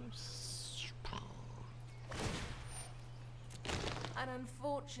 An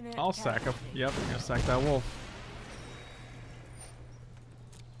unfortunate. I'll sack him. Yep, I'm gonna sack that wolf.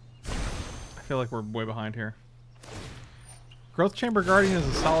 I feel like we're way behind here. Growth Chamber Guardian is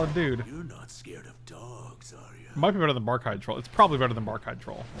a solid dude. You're not scared of dogs, are you? Might be better than Barkhide Troll. It's probably better than Barkhide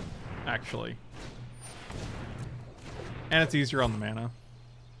Troll, actually. And it's easier on the mana.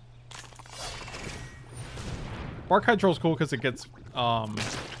 Barkhide Troll's cool because it gets a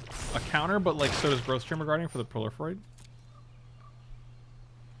counter, but like so does Growth Chamber Guardian for the Proliferate.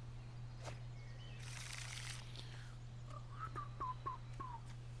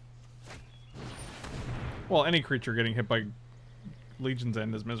 Well, any creature getting hit by Legion's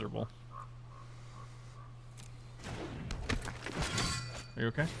End is miserable. Are you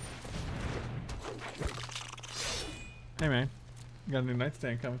okay? Hey man, you got a new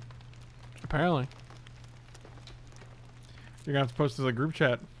nightstand coming. Apparently. You're gonna have to post to the group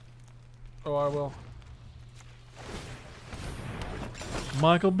chat. Oh, I will.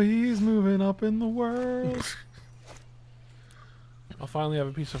 Michael B's moving up in the world. I'll finally have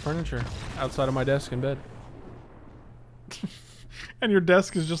a piece of furniture outside of my desk and bed. And your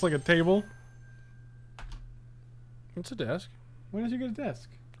desk is just like a table. It's a desk. When did you get a desk?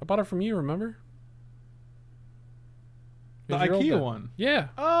 I bought it from you, remember? The It was your old IKEA desk. one. Yeah.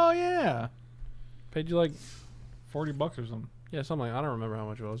 Oh yeah. Paid you like $40 or something. yeah, something like I don't remember how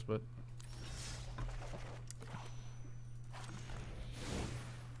much it was, but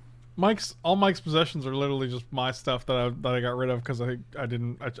All Mike's possessions are literally just my stuff that I got rid of because I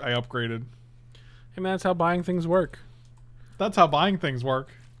upgraded. hey man, that's how buying things work. That's how buying things work.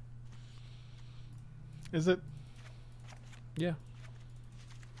 Is it? Yeah.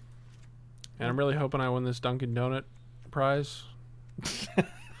 And I'm really hoping I win this Dunkin' Donut prize.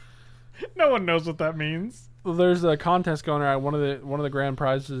 No one knows what that means. Well, there's a contest going around. One of the grand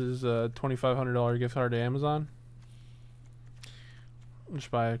prizes is a $2,500 gift card to Amazon. I would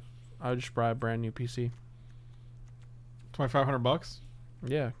just buy a brand new PC. $2,500.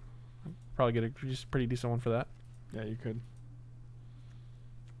 Yeah, probably get a just pretty decent one for that. Yeah, you could.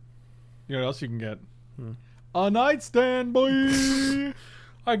 You know what else you can get? Hmm. A nightstand, boy.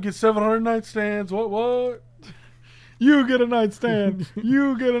 I get 700 nightstands. What? You get a nightstand.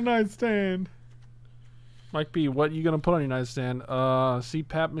 You get a nightstand. Mike B, what you gonna put on your nightstand?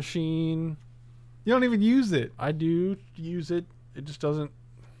 CPAP machine. You don't even use it. I do use it. It just doesn't.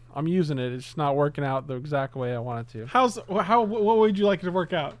 I'm using it. It's just not working out the exact way I want it to. What would you like it to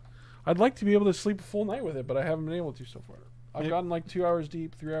work out? I'd like to be able to sleep a full night with it, but I haven't been able to so far. I've gotten like 2 hours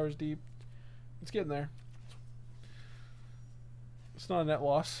deep, 3 hours deep. It's getting there. It's not a net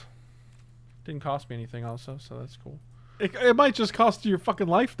loss. Didn't cost me anything also, so that's cool. It might just cost you your fucking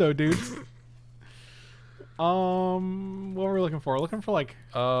life though, dude. What were we looking for? Looking for like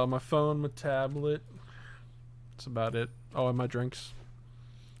my phone, my tablet. That's about it. Oh, and my drinks.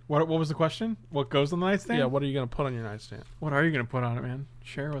 what was the question? What goes on the nightstand? Yeah, what are you gonna put on your nightstand? What are you gonna put on it, man?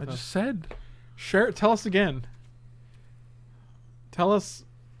 Share with I us. just said. Share. Tell us again. Tell us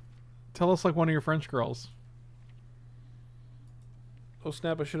like one of your French girls. Oh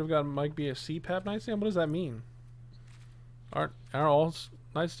snap! I should have gotten Mike B a CPAP nightstand. What does that mean? Aren't all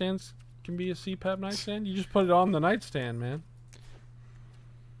nightstands can be a CPAP nightstand? You just put it on the nightstand, man.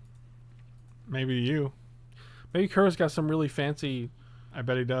 Maybe you. Maybe Kerr's got some really fancy I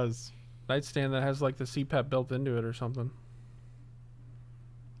bet he does. nightstand that has like the CPAP built into it or something.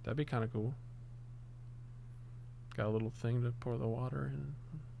 That'd be kind of cool. Got a little thing to pour the water in.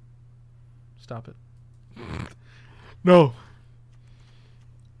 Stop it. No.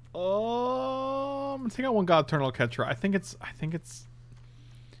 Take out one God-Eternal Oketra. I think it's.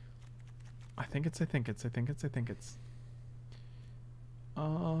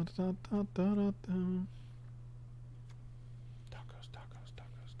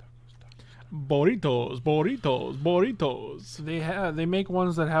 Burritos. They make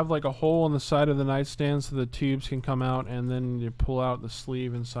ones that have like a hole in the side of the nightstand so the tubes can come out, and then you pull out the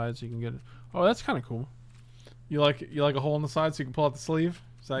sleeve inside so you can get it. Oh, that's kind of cool. You like a hole in the side so you can pull out the sleeve?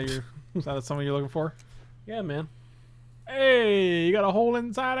 Is that something you're looking for? Yeah, man. Hey, you got a hole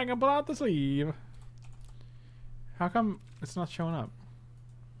inside. I can pull out the sleeve. How come it's not showing up?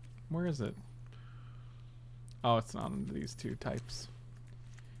 Where is it? Oh, it's not under these two types.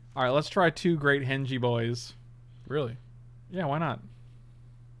 All right, let's try two great Hengy boys. Really? Yeah, why not?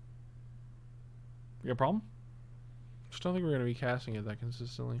 You got a problem? Just don't think we're gonna be casting it that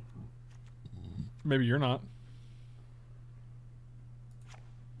consistently. Maybe you're not.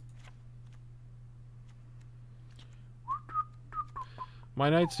 My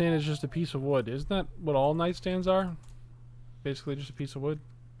nightstand is just a piece of wood. Isn't that what all nightstands are? Basically just a piece of wood.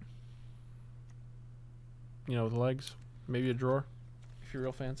 You know, with legs. Maybe a drawer. If you're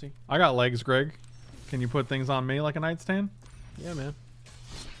real fancy. I got legs, Greg. Can you put things on me like a nightstand? Yeah, man.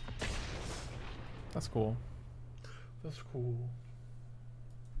 That's cool. That's cool.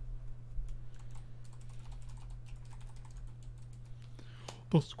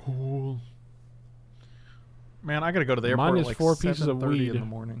 That's cool. Man, I gotta go to the airport. Mine is at like 4 pieces of 7:30 weed in the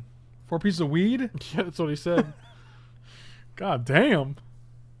morning. 4 pieces of weed? Yeah, that's what he said. God damn.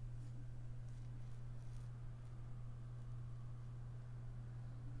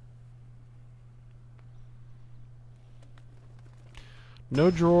 No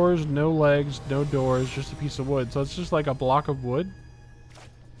drawers, no legs, no doors, just a piece of wood. So it's just like a block of wood.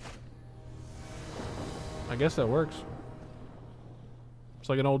 I guess that works. It's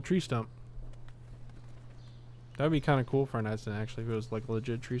like an old tree stump. That would be kind of cool for a nightstand, actually, if it was like a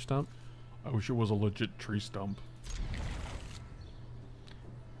legit tree stump. I wish it was a legit tree stump.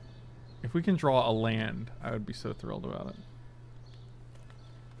 If we can draw a land, I would be so thrilled about it.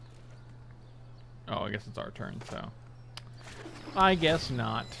 Oh, I guess it's our turn, so. I guess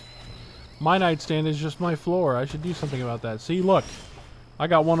not. My nightstand is just my floor. I should do something about that. See, look. I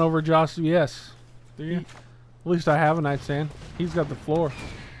got one over Josh. Yes. Do you? At least I have a nightstand. He's got the floor.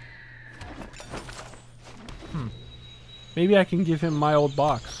 Maybe I can give him my old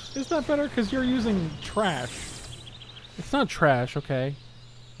box. Is that better? Because you're using trash. It's not trash, okay?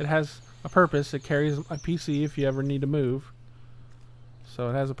 It has a purpose. It carries a PC if you ever need to move. So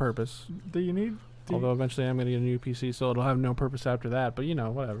it has a purpose. Do you need? Although eventually I'm going to get a new PC, so it'll have no purpose after that. But, you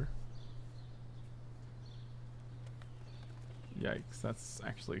know, whatever. Yikes, that's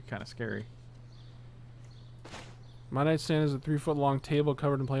actually kind of scary. My nightstand is a 3-foot-long table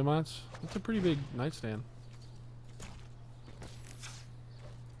covered in playmats. That's a pretty big nightstand.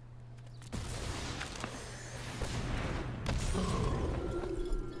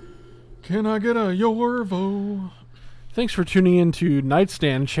 Can I get a Yorvo? Thanks for tuning in to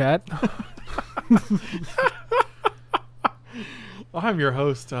Nightstand Chat. I'm your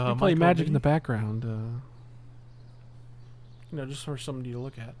host. You play Magic in the background. You know, just for somebody to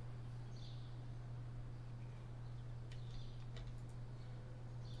look at.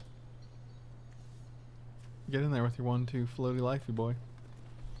 Get in there with your 1-2 floaty lifey boy.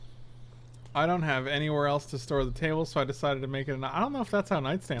 I don't have anywhere else to store the table, so I decided to make it. I don't know if that's how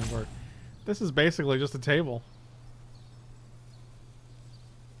nightstands work. This is basically just a table.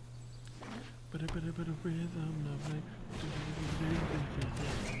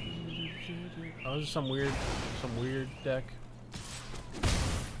 Oh, this is some weird deck.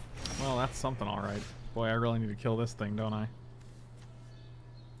 Well, that's something, all right. Boy, I really need to kill this thing, don't I?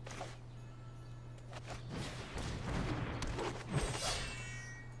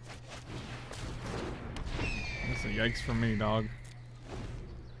 That's a yikes for me, dog.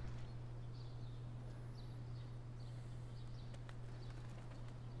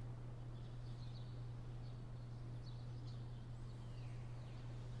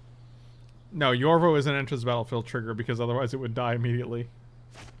 No, Yorvo is an enters battlefield trigger because otherwise it would die immediately.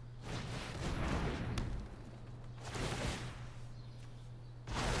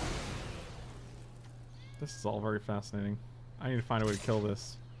 This is all very fascinating. I need to find a way to kill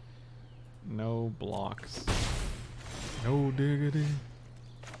this. No blocks. No diggity.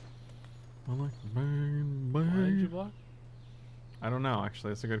 I like bang, bang. Why did you block? I don't know,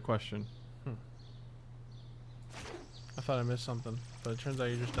 actually. That's a good question. I thought I missed something, but it turns out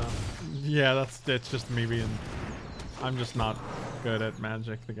you're just dumb. Yeah, it's just me being... I'm just not good at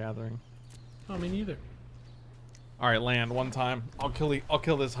Magic the Gathering. Oh, me neither. Alright, land one time. I'll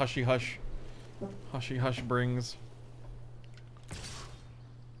kill this Hushy Hush. Hushy Hush brings.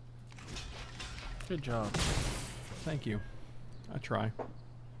 Good job. Thank you. I try.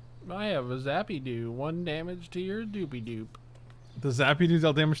 I have a Zappy Doo. 1 damage to your Doopy Doop. The Zappy do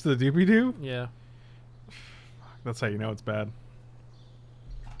dealt damage to the Doopy Doo? Yeah. That's how you know it's bad.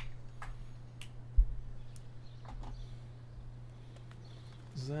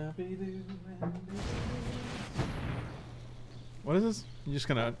 Zappy Doo. What is this? You just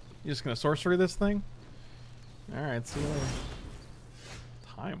gonna sorcery this thing? All right, see you later.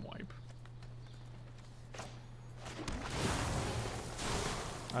 Time wipe.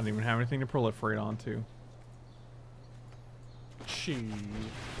 I don't even have anything to proliferate onto. Gee.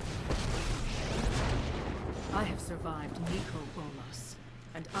 I have survived Nico Bolas,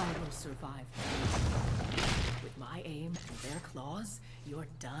 and I will survive them. With my aim and their claws, you're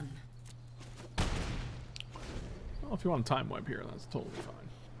done. Well, if you want a time wipe here, that's totally fine.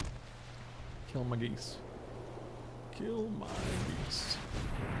 Kill my geese. Kill my geese.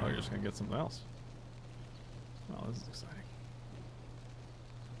 Oh, you're just gonna get something else. Well, this is exciting.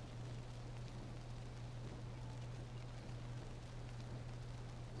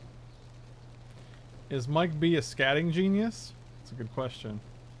 Is Mike B a scatting genius? That's a good question.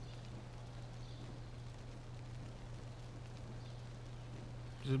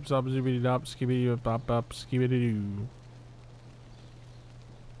 Zip zop zippity dop skibidi bop bop skibidi doo.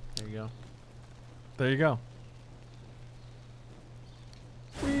 There you go. There you go.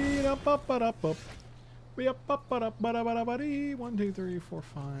 Beat up up up up up. Beat up up up up up up. 1, 2, 3, 4,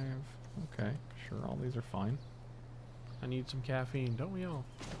 5. Okay, sure. All these are fine. I need some caffeine, don't we all?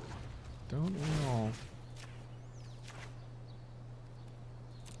 Don't we all?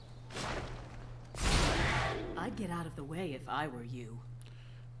 I'd get out of the way if I were you.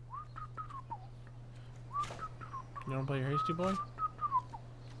 You don't play your hasty boy?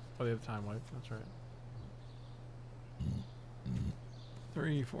 Oh, they have time wipe. That's right.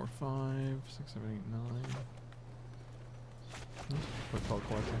 3, 4, 5, 6, 7, 8, 9. Put Pelt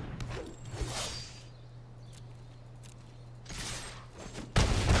Collector.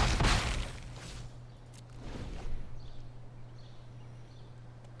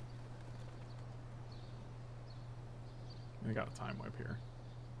 We got a time wipe here.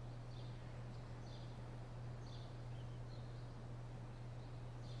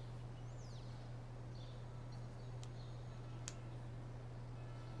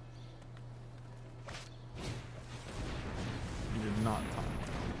 You did not time wipe.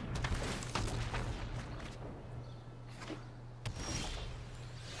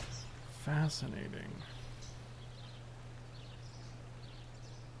 Fascinating.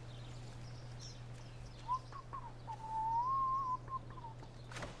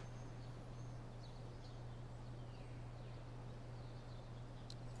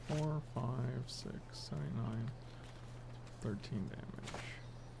 Four, 5, 6, 79, 13 damage.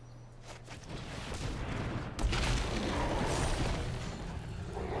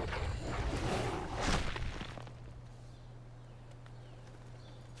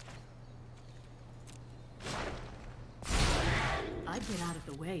 I'd get out of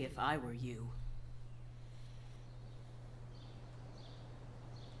the way if I were you.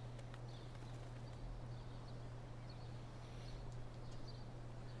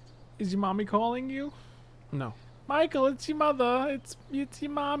 Is your mommy calling you? No. Michael, it's your mother. It's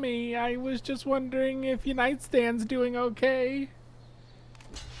your mommy. I was just wondering if your nightstand's doing okay.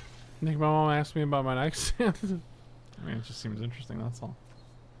 I think my mom asked me about my nightstand. I mean, it just seems interesting, that's all.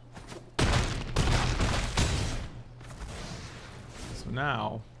 So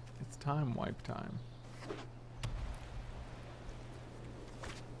now, it's time wipe time.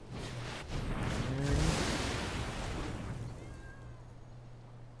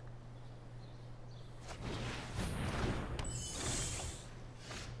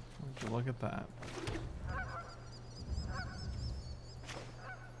 Would you look at that?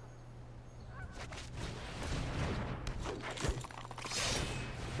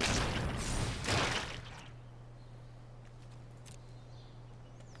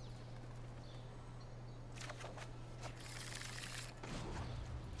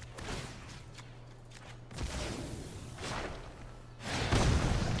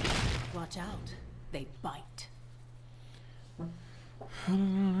 Watch out. They bite.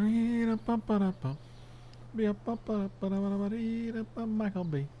 Michael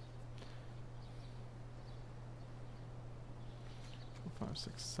B. 4, 5,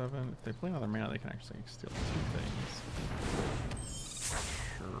 6, 7. If they play another mana, they can actually steal 2 things.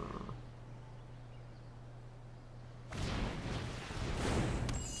 Sure.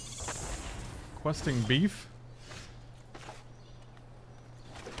 Questing beef?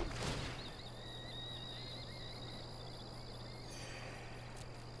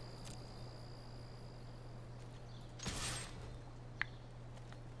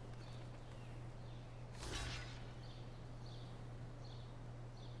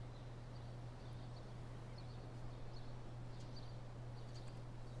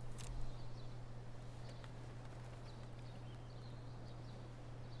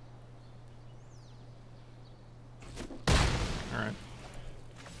 Alright.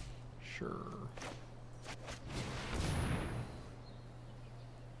 Sure.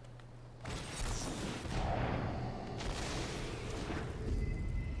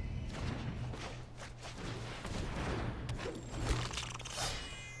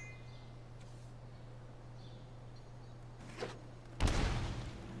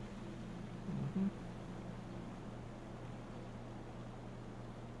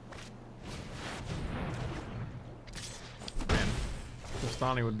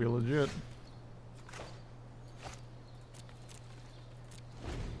 Donnie would be legit.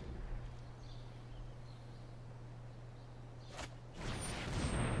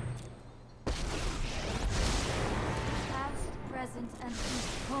 Past, present, and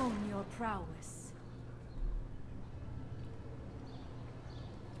hone your prowess.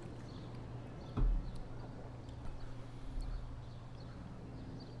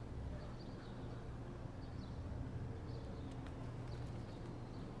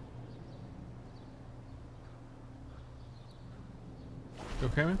 You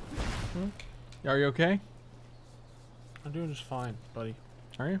okay, man? Are you okay? I'm doing just fine, buddy.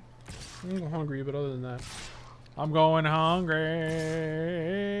 Are you? I'm hungry, but other than that, I'm going hungry.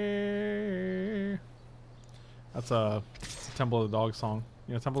 That's a Temple of the Dog song.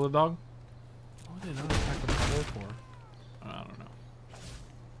 You know Temple of the Dog? what did I attack the floor for? I don't know.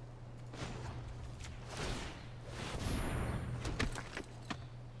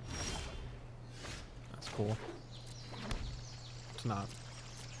 That's cool. It's not.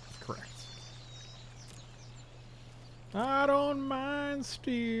 Correct. I don't mind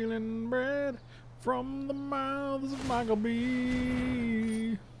stealing bread from the mouths of Michael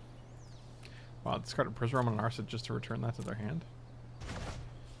B. Wow, discarded Prism and Arset just to return that to their hand.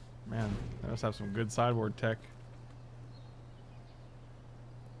 Man, they must have some good sideboard tech.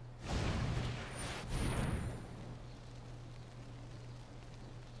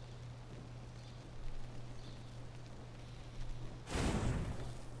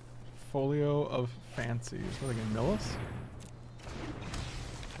 Folio of Fancies. What are they gonna mill us?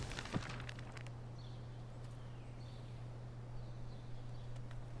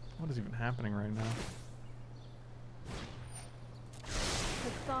 What is even happening right now?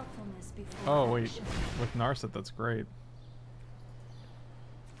 With thoughtfulness before Oh wait, action. with Narset that's great.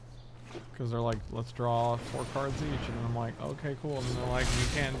 Because they're like, let's draw 4 cards each, and then I'm like, okay, cool. And they're like, you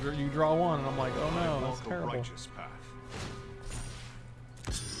can't, you draw 1, and I'm like, oh no, that's Walk a terrible. righteous path.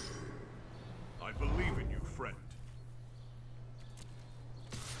 I believe in you, friend.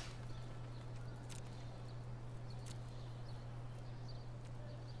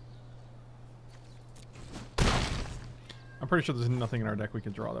 I'm pretty sure there's nothing in our deck we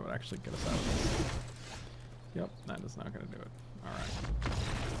can draw that would actually get us out of this. Yep, that is not going to do it. Alright.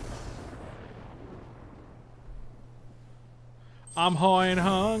 I'm high and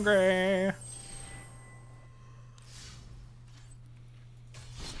hungry.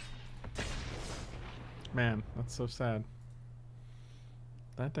 Man, that's so sad.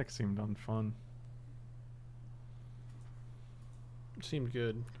 That deck seemed unfun. Seemed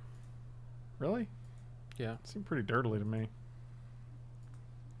good. Really? Yeah. It seemed pretty dirtily to me.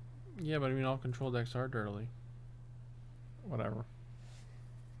 Yeah, but I mean, all control decks are dirtily. Whatever.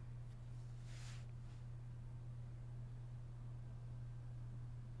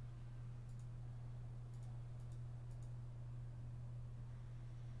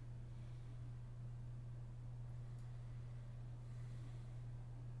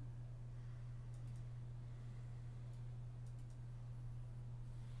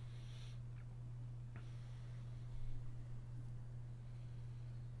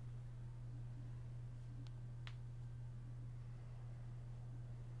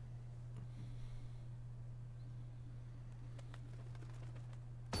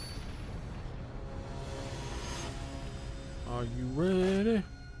 Are you ready?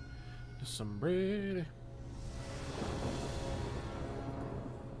 Yes, I'm ready.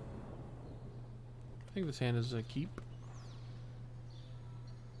 I think this hand is a keep.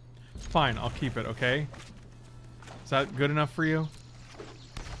 Fine, I'll keep it, okay? Is that good enough for you?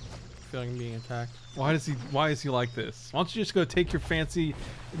 I feel like I'm being attacked. Why is he like this? Why don't you just go take your fancy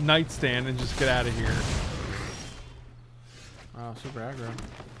nightstand and just get out of here? Wow, super aggro.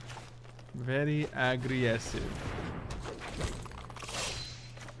 Very aggressive.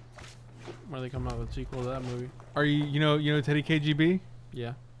 When are they coming out with a sequel to that movie? Are you know Teddy KGB?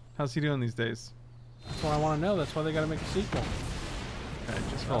 Yeah. How's he doing these days? That's what I want to know. That's why they got to make a sequel. Okay,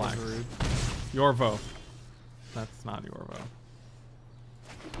 just That was relax. rude. Yorvo. That's not Yorvo.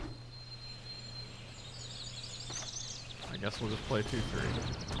 I guess we'll just play 2-3.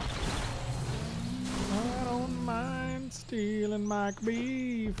 I don't mind stealing Mike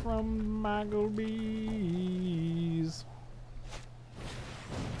B from Michael B's.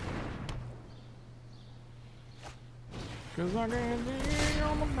 Cause I can't be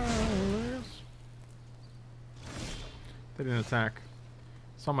on the balance. They didn't attack.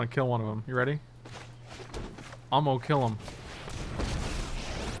 So I'm gonna kill one of them. You ready? I'm gonna kill him.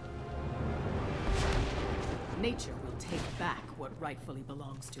 Nature will take back what rightfully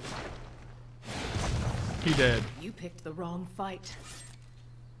belongs to it. He did. You picked the wrong fight.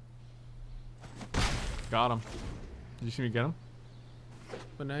 Got him. Did you see me get him?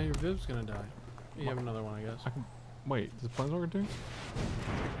 But now your Viv's gonna die. You have another one, I guess. I can. Wait, does Planeswalker do?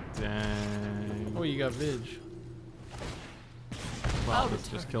 Dang. Oh, you got Vig. Wow, I'll this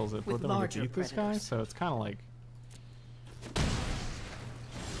just return kills it. with But then we larger beat this guy, predators. so it's kind of like.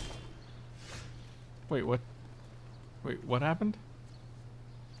 Wait, what? Wait, what happened?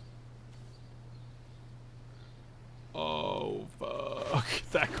 Oh, fuck.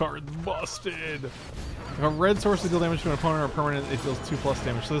 That card's busted. If a red source will deal damage to an opponent or a permanent, it deals 2+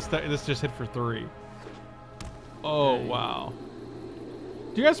 damage. So this just hit for 3. Oh, wow.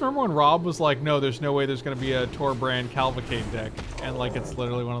 Do you guys remember when Rob was like, no, there's no way there's going to be a Tor brand Cavalcade deck? And like, it's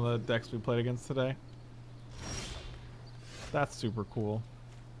literally one of the decks we played against today. That's super cool.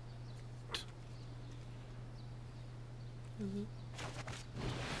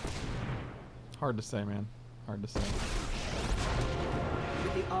 Hard to say, man. Hard to say.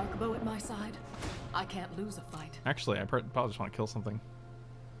 With the Arkbow at my side, I can't lose a fight. Actually, I probably just want to kill something.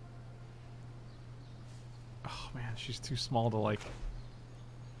 Oh man, she's too small to like.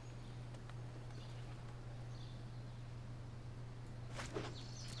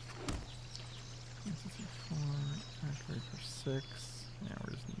 Activate for 6. Yeah,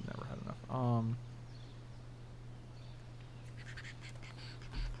 we're just never had enough.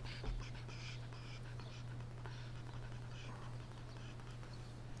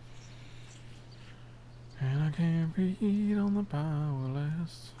 And I can't read on the power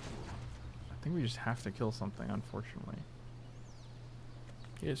list. I think we just have to kill something, unfortunately.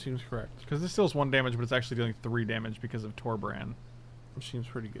 Yeah, it seems correct. Because this deals 1 damage, but it's actually dealing 3 damage because of Torbran. Which seems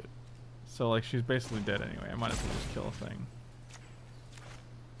pretty good. So, like, she's basically dead anyway. I might as well just kill a thing.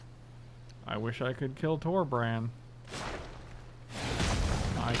 I wish I could kill Torbran.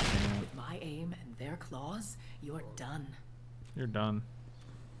 I can't. With my aim and their claws, you're done. You're done.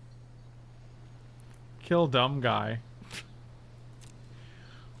 Kill dumb guy.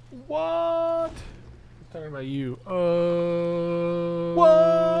 What? I'm talking about you.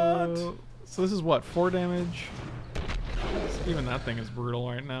 What? So this is what, 4 damage? Even that thing is brutal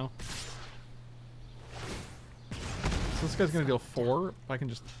right now. So this guy's gonna deal 4. If I can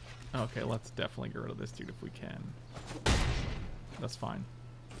just... Okay, let's definitely get rid of this dude if we can. That's fine.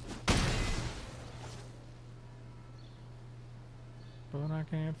 But I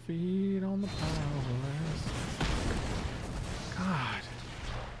can't feed on the powerless. God.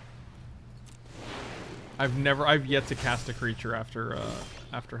 I've yet to cast a creature after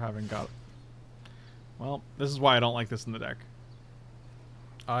having got... Well, this is why I don't like this in the deck.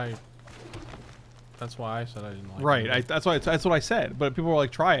 That's why I said I didn't like it. Right, that's what I said. But people were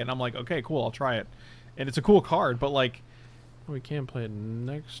like, try it. And I'm like, okay, cool, I'll try it. And it's a cool card, but like... We can't play it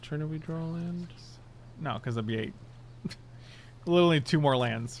next turn if we draw land? No, because that'd be 8. Literally 2 more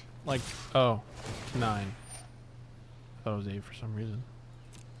lands. Like... Oh, 9. I thought it was 8 for some reason.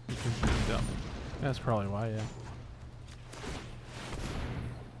 Because you're dumb. That's probably why, yeah.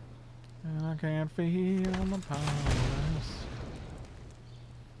 And I can't feel the powerless.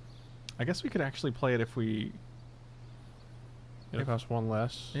 I guess we could actually play it if we... It'll cost 1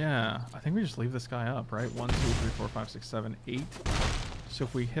 less. Yeah, I think we just leave this guy up, right? 1, 2, 3, 4, 5, 6, 7, 8. So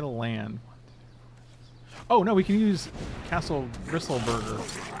if we hit a land... Oh, no, we can use Castle Grisselberger.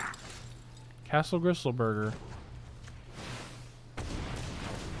 Castle Grisselberger.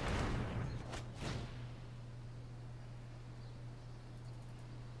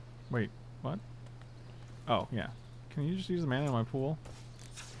 Wait, what? Oh, yeah. Can you just use the mana in my pool?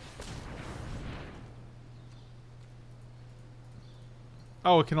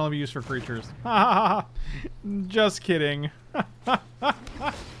 Oh, it can only be used for creatures. Just kidding.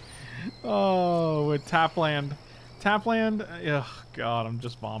 Oh, with Tapland. Tapland? Ugh, God, I'm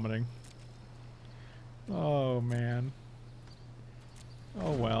just vomiting. Oh, man.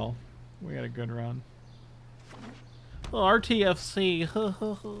 Oh, well. We had a good run. RTFC.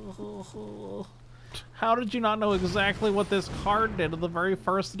 How did you not know exactly what this card did the very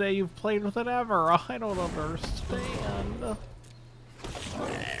first day you've played with it ever? I don't understand.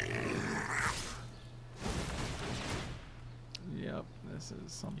 Yep, this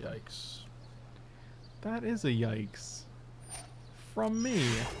is something. Yikes. That is a yikes. From me.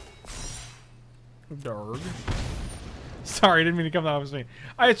 Darg. Sorry, I didn't mean to come that off me.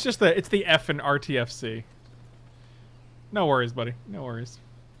 It's just it's the F in RTFC. No worries, buddy. No worries.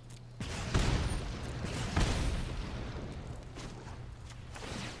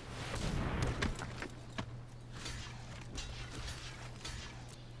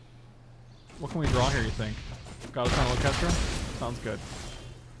 What can we draw here, you think? God-Eternal Oketra? Sounds good.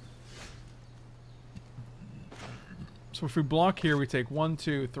 So if we block here, we take 1,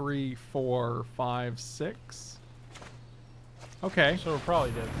 2, 3, 4, 5, 6. Okay. So we're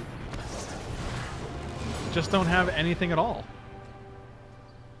probably dead. Just don't have anything at all.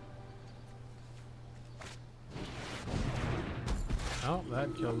 Oh,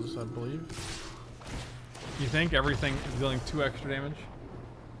 that kills us, I believe. You think everything is dealing 2 extra damage?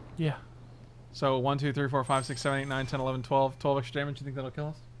 Yeah. So 1, 2, 3, 4, 5, 6, 7, 8, 9, 10, 11, 12. 12 extra damage. You think that'll kill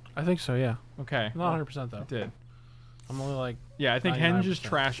us? I think so, yeah. Okay. Not 100% though. It did. I'm only like... Yeah, I think Henge is 99%.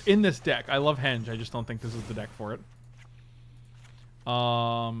 trash. In this deck. I love Henge. I just don't think this is the deck for it.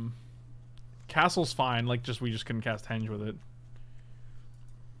 Castle's fine. Like, we just couldn't cast Henge with it.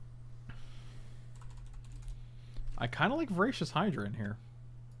 I kind of like Voracious Hydra in here.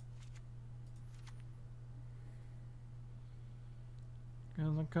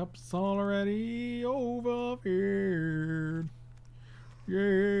 Cause the cup's already over here.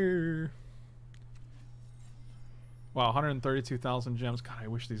 Yeah. Wow, 132,000 gems. God, I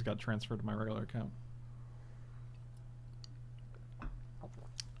wish these got transferred to my regular account.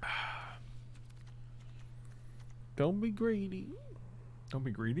 Don't be greedy. Don't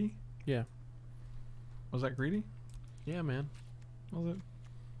be greedy? Yeah. Was that greedy? Yeah, man. Was it?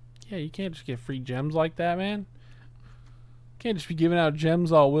 Yeah, you can't just get free gems like that, man. Can't just be giving out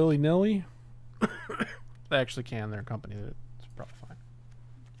gems all willy-nilly. They actually can. They're a company that it's probably fine.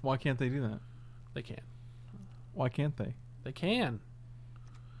 Why can't they do that? They can. Why can't they? They can.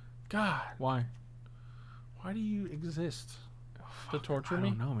 God, Why? why do you exist? To torture I me?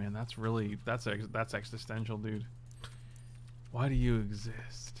 don't know, man. That's really that's existential, dude. Why do you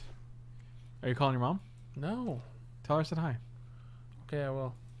exist? Are you calling your mom? No. Tell her I said hi. Okay, I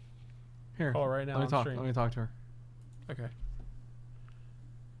will. Here. Call her right now Let me on talk. stream. Let me talk to her. Okay.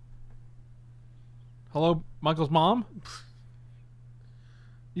 Hello, Michael's mom?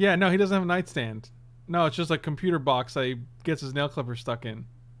 Yeah, no, he doesn't have a nightstand. No, it's just a computer box that he gets his nail clipper stuck in.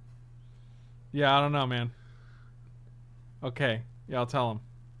 Yeah, I don't know, man. Okay. Yeah, I'll tell him.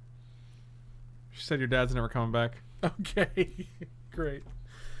 She said your dad's never coming back. Okay. Great.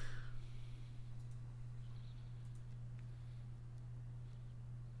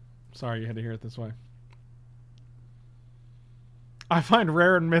 Sorry you had to hear it this way. I find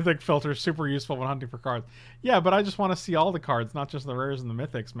rare and mythic filters super useful when hunting for cards. Yeah, but I just want to see all the cards, not just the rares and the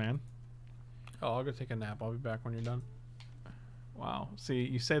mythics, man. Oh, I'll go take a nap. I'll be back when you're done. Wow. See,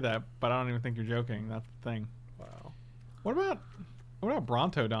 you say that, but I don't even think you're joking. That's the thing. Wow. What about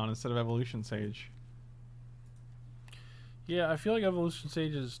Brontodon instead of Evolution Sage? Yeah, I feel like Evolution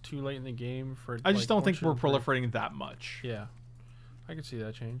Sage is too late in the game for. I just don't think we're Fortune proliferating that much. Yeah, I could see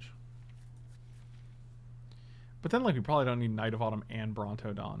that change. But then, like, we probably don't need Knight of Autumn and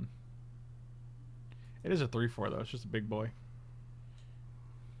Brontodon. It is a 3/4 though. It's just a big boy.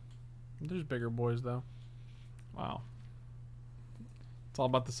 There's bigger boys though. Wow. It's all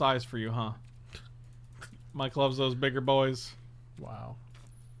about the size for you, huh? Mike loves those bigger boys. Wow.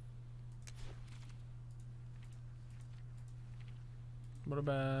 What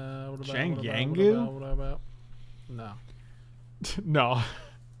about Jangangu? What about? No, No.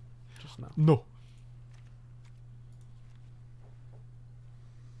 just no. No.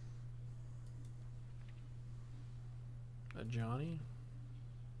 A Johnny?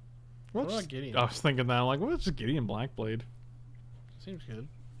 What about Gideon? I was thinking that. I'm like, what's just Gideon Blackblade? Seems good.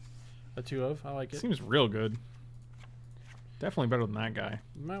 A 2 of. I like it. Seems real good. Definitely better than that guy.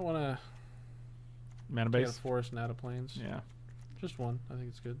 You might want to Mana take a base. forest and add a plains. Yeah. Just one. I think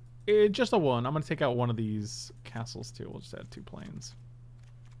it's good. Just a 1. I'm going to take out one of these castles too. We'll just add 2 planes.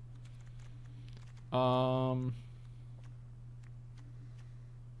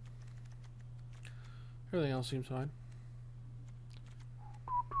 Everything else seems fine.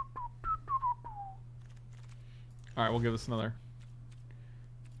 All right, we'll give this another.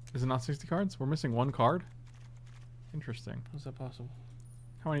 Is it not 60 cards? We're missing 1 card. Interesting. How's that possible?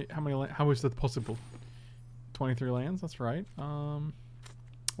 How is that possible? 23 lands. That's right.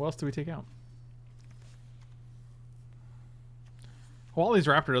 What else do we take out? Huatli's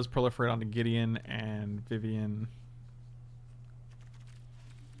Raptor does proliferate onto Gideon and Vivien.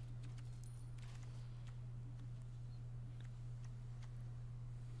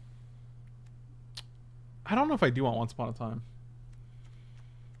 I don't know if I do want Once Upon a Time.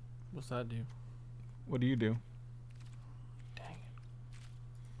 What's that do? What do you do? Dang it.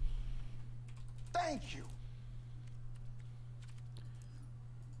 Thank you.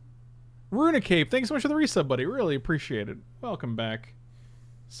 Runacape, thanks so much for the resub, buddy. Really appreciate it. Welcome back.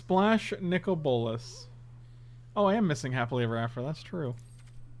 Splash Nicol Bolas. Oh, I am missing Happily Ever After. That's true.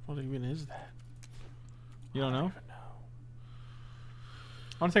 What even is that? You don't know? I don't even know.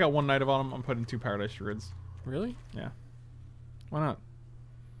 I want to take out 1 Knight of Autumn. I'm putting 2 Paradise Druids. Really? Yeah. Why not?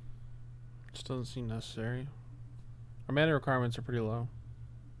 Just doesn't seem necessary. Our mana requirements are pretty low.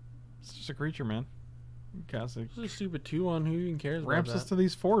 It's just a creature, man. Cast it. This is a stupid 2-1. Who even cares about Ramps that? us to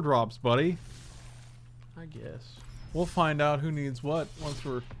these 4 drops, buddy. I guess. We'll find out who needs what once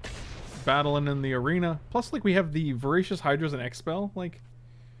we're battling in the arena. Plus, like, we have the Voracious Hydras and Expel. Like,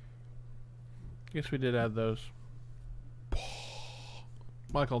 Guess we did add those.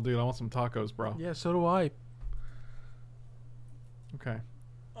 Michael, dude, I want some tacos, bro. Yeah, so do I. Okay.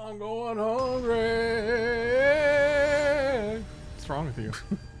 I'm going hungry. What's wrong with you?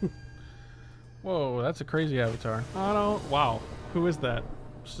 Whoa, that's a crazy avatar. I don't. Wow. Who is that?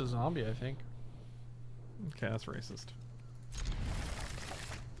 Just a zombie, I think. Okay, that's racist.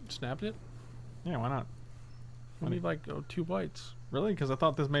 Snapped it? Yeah, why not? We need like 2 whites. Really? Because I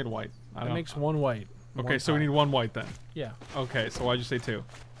thought this made white. I It don't. makes 1 white. Okay, One so we time. need 1 white then. Yeah. Okay, so why'd you say 2?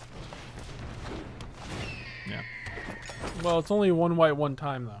 Yeah. Well, it's only 1 white 1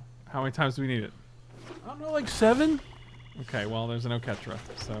 time though. How many times do we need it? I don't know, like 7? Okay, well, there's an Oketra,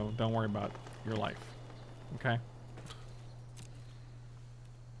 so don't worry about your life. Okay?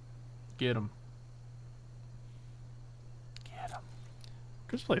 Get him. Get him.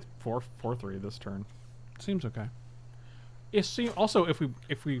 Could just play 4/3 this turn. Seems okay. Also,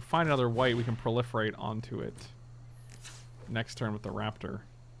 if we find another white, we can proliferate onto it next turn with the Raptor.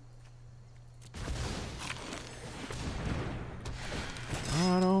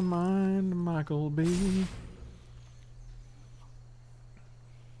 I don't mind Michael B.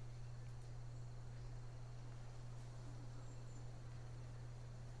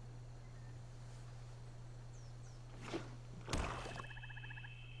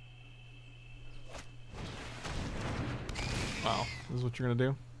 This is what you're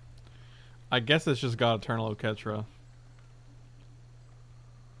gonna do? I guess it's just God-Eternal Oketra.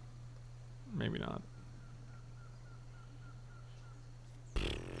 Maybe not.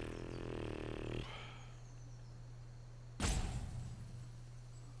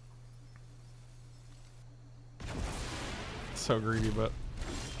 So greedy, but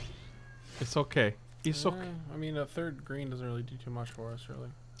it's okay. It's okay. I mean, a third green doesn't really do too much for us, really.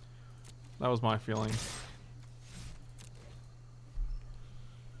 That was my feeling.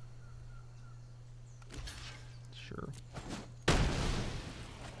 Sure.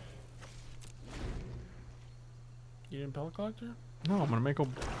 You didn't Pelt Collector? No, I'm gonna make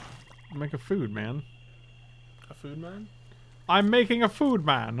a food, man. A food man? I'm making a food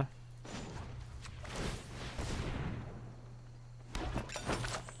man.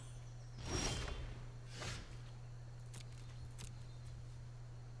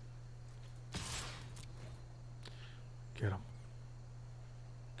 Get him.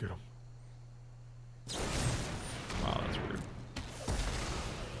 Get him. Wow, that's rude.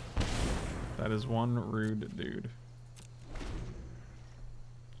 That is one rude dude.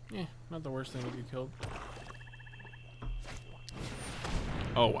 Yeah, not the worst thing to get killed.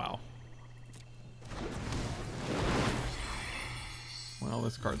 Oh, wow. Well,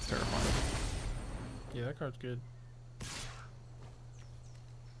 this card's terrifying. Yeah, that card's good.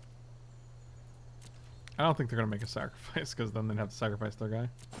 I don't think they're going to make a sacrifice, because then they'd have to sacrifice their guy.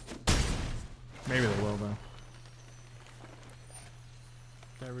 Maybe they will, though.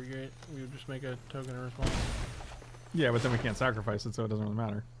 That'd be great. We would just make a token in response. Yeah, but then we can't sacrifice it, so it doesn't really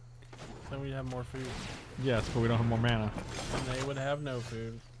matter. Then we'd have more food. Yes, but we don't have more mana. And they would have no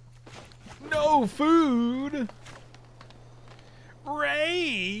food. No food!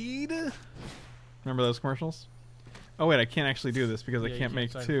 Raid! Remember those commercials? Oh wait, I can't actually do this because Yeah, I you can't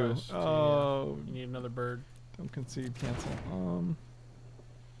make two. sacrifice two, Oh, You need another bird. don't concede, cancel.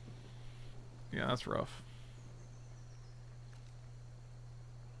 Yeah, that's rough.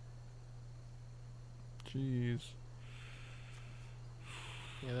 Jeez.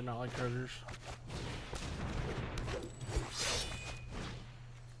 Yeah, they're not like treasures.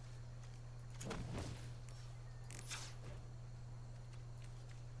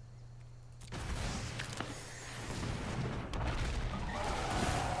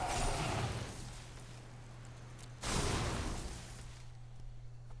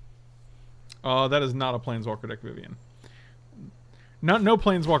 That is not a Planeswalker deck, Vivien. No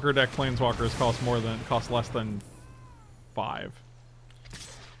Planeswalker deck Planeswalkers cost less than 5.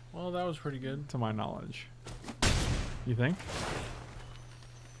 Well, that was pretty good. To my knowledge. You think?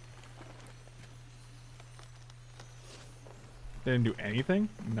 They didn't do anything?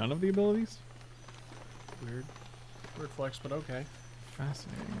 None of the abilities? Weird. Weird flex, but okay.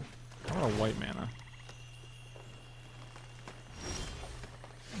 Fascinating. How about a white mana?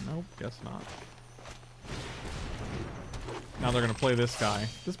 Nope, guess not. Now they're gonna play this guy.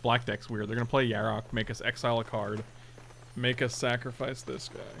 This black deck's weird. They're gonna play Yarok, make us exile a card, make us sacrifice this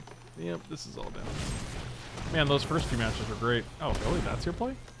guy. Yep, this is all done. Man, those first few matches were great. Oh, really? That's your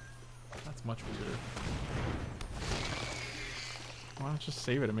play? That's much weirder. Why not just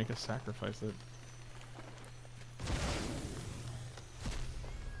save it and make us sacrifice it?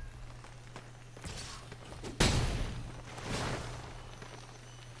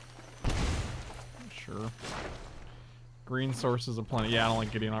 Sure. Green sources of plenty. Yeah, I don't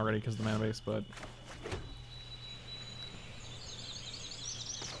like Gideon already because of the mana base, but I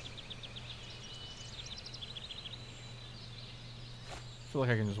feel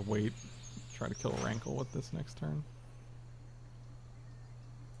like I can just wait, try to kill Rankle with this next turn.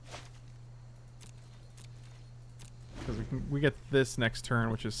 Because we get this next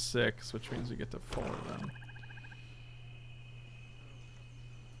turn, which is 6, which means we get to 4 then.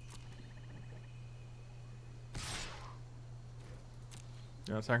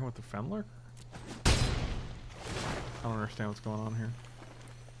 Yeah, attacking with the Fenler? I don't understand what's going on here.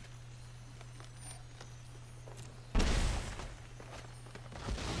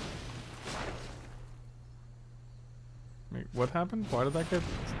 Wait, what happened? Why did that get...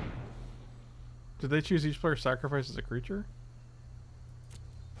 Did they choose each player sacrifices a creature?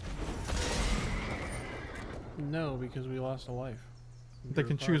 No, because we lost a life. They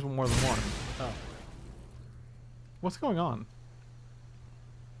can choose more than one. Oh. What's going on?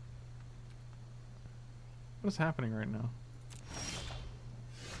 What is happening right now?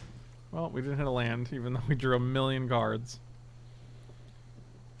 Well, we didn't hit a land, even though we drew 1,000,000 cards.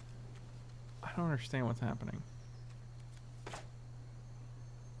 I don't understand what's happening.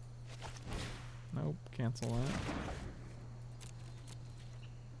 Nope, cancel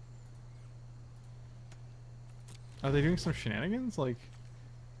that. Are they doing some shenanigans? Like,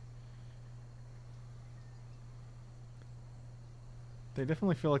 they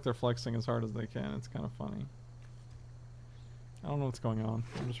definitely feel like they're flexing as hard as they can. It's kind of funny. I don't know what's going on.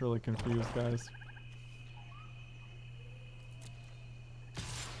 I'm just really confused, guys.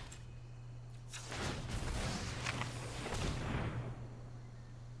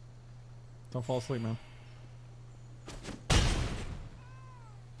 Don't fall asleep, man.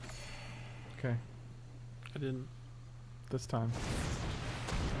 Okay. I didn't. This time.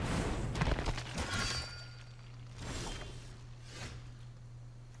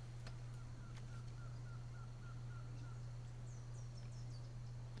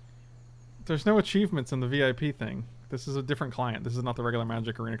 There's no achievements in the VIP thing. This is a different client. This is not the regular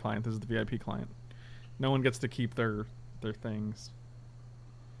Magic Arena client. This is the VIP client. No one gets to keep their things.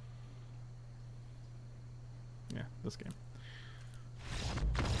 Yeah, this game.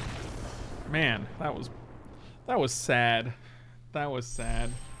 Man, that was sad. That was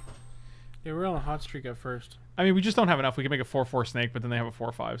sad. Yeah, we were on a hot streak at first. I mean, we just don't have enough. We can make a 4/4 snake, but then they have a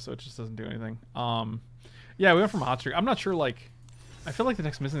 4/5, so it just doesn't do anything. Yeah, we went from a hot streak. I'm not sure, like, I feel like the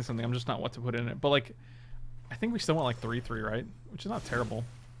deck's missing something. I'm just not what to put in it. But, like, I think we still went, like, 3-3, right? Which is not terrible.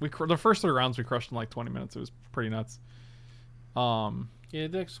 The first 3 rounds we crushed in, like, 20 minutes. It was pretty nuts. Yeah, the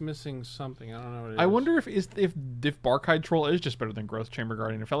deck's missing something. I don't know what it is. I wonder if Barkhide Troll is just better than Growth Chamber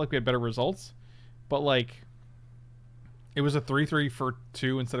Guardian. It felt like we had better results. But, like, it was a 3/3 for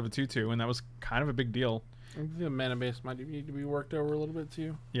 2 instead of a 2/2, and that was kind of a big deal. I think the mana base might need to be worked over a little bit,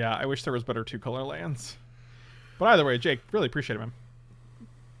 too. Yeah, I wish there was better 2-color lands. But either way, Jake, really appreciate it, man.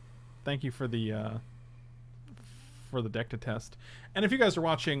 Thank you for the deck to test. And if you guys are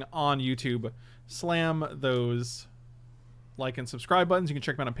watching on YouTube, slam those like and subscribe buttons. You can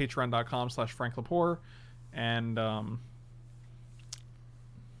check me out on patreon.com/FrankLepore. And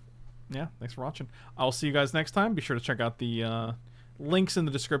yeah, thanks for watching. I'll see you guys next time. Be sure to check out the links in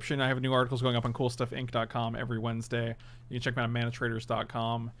the description. I have new articles going up on CoolStuffInc.com every Wednesday. You can check me out on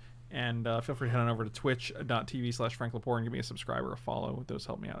manatraders.com. And feel free to head on over to twitch.tv/FrankLepore and give me a subscribe or a follow. Those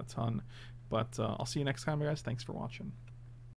help me out a ton. But I'll see you next time, guys. Thanks for watching.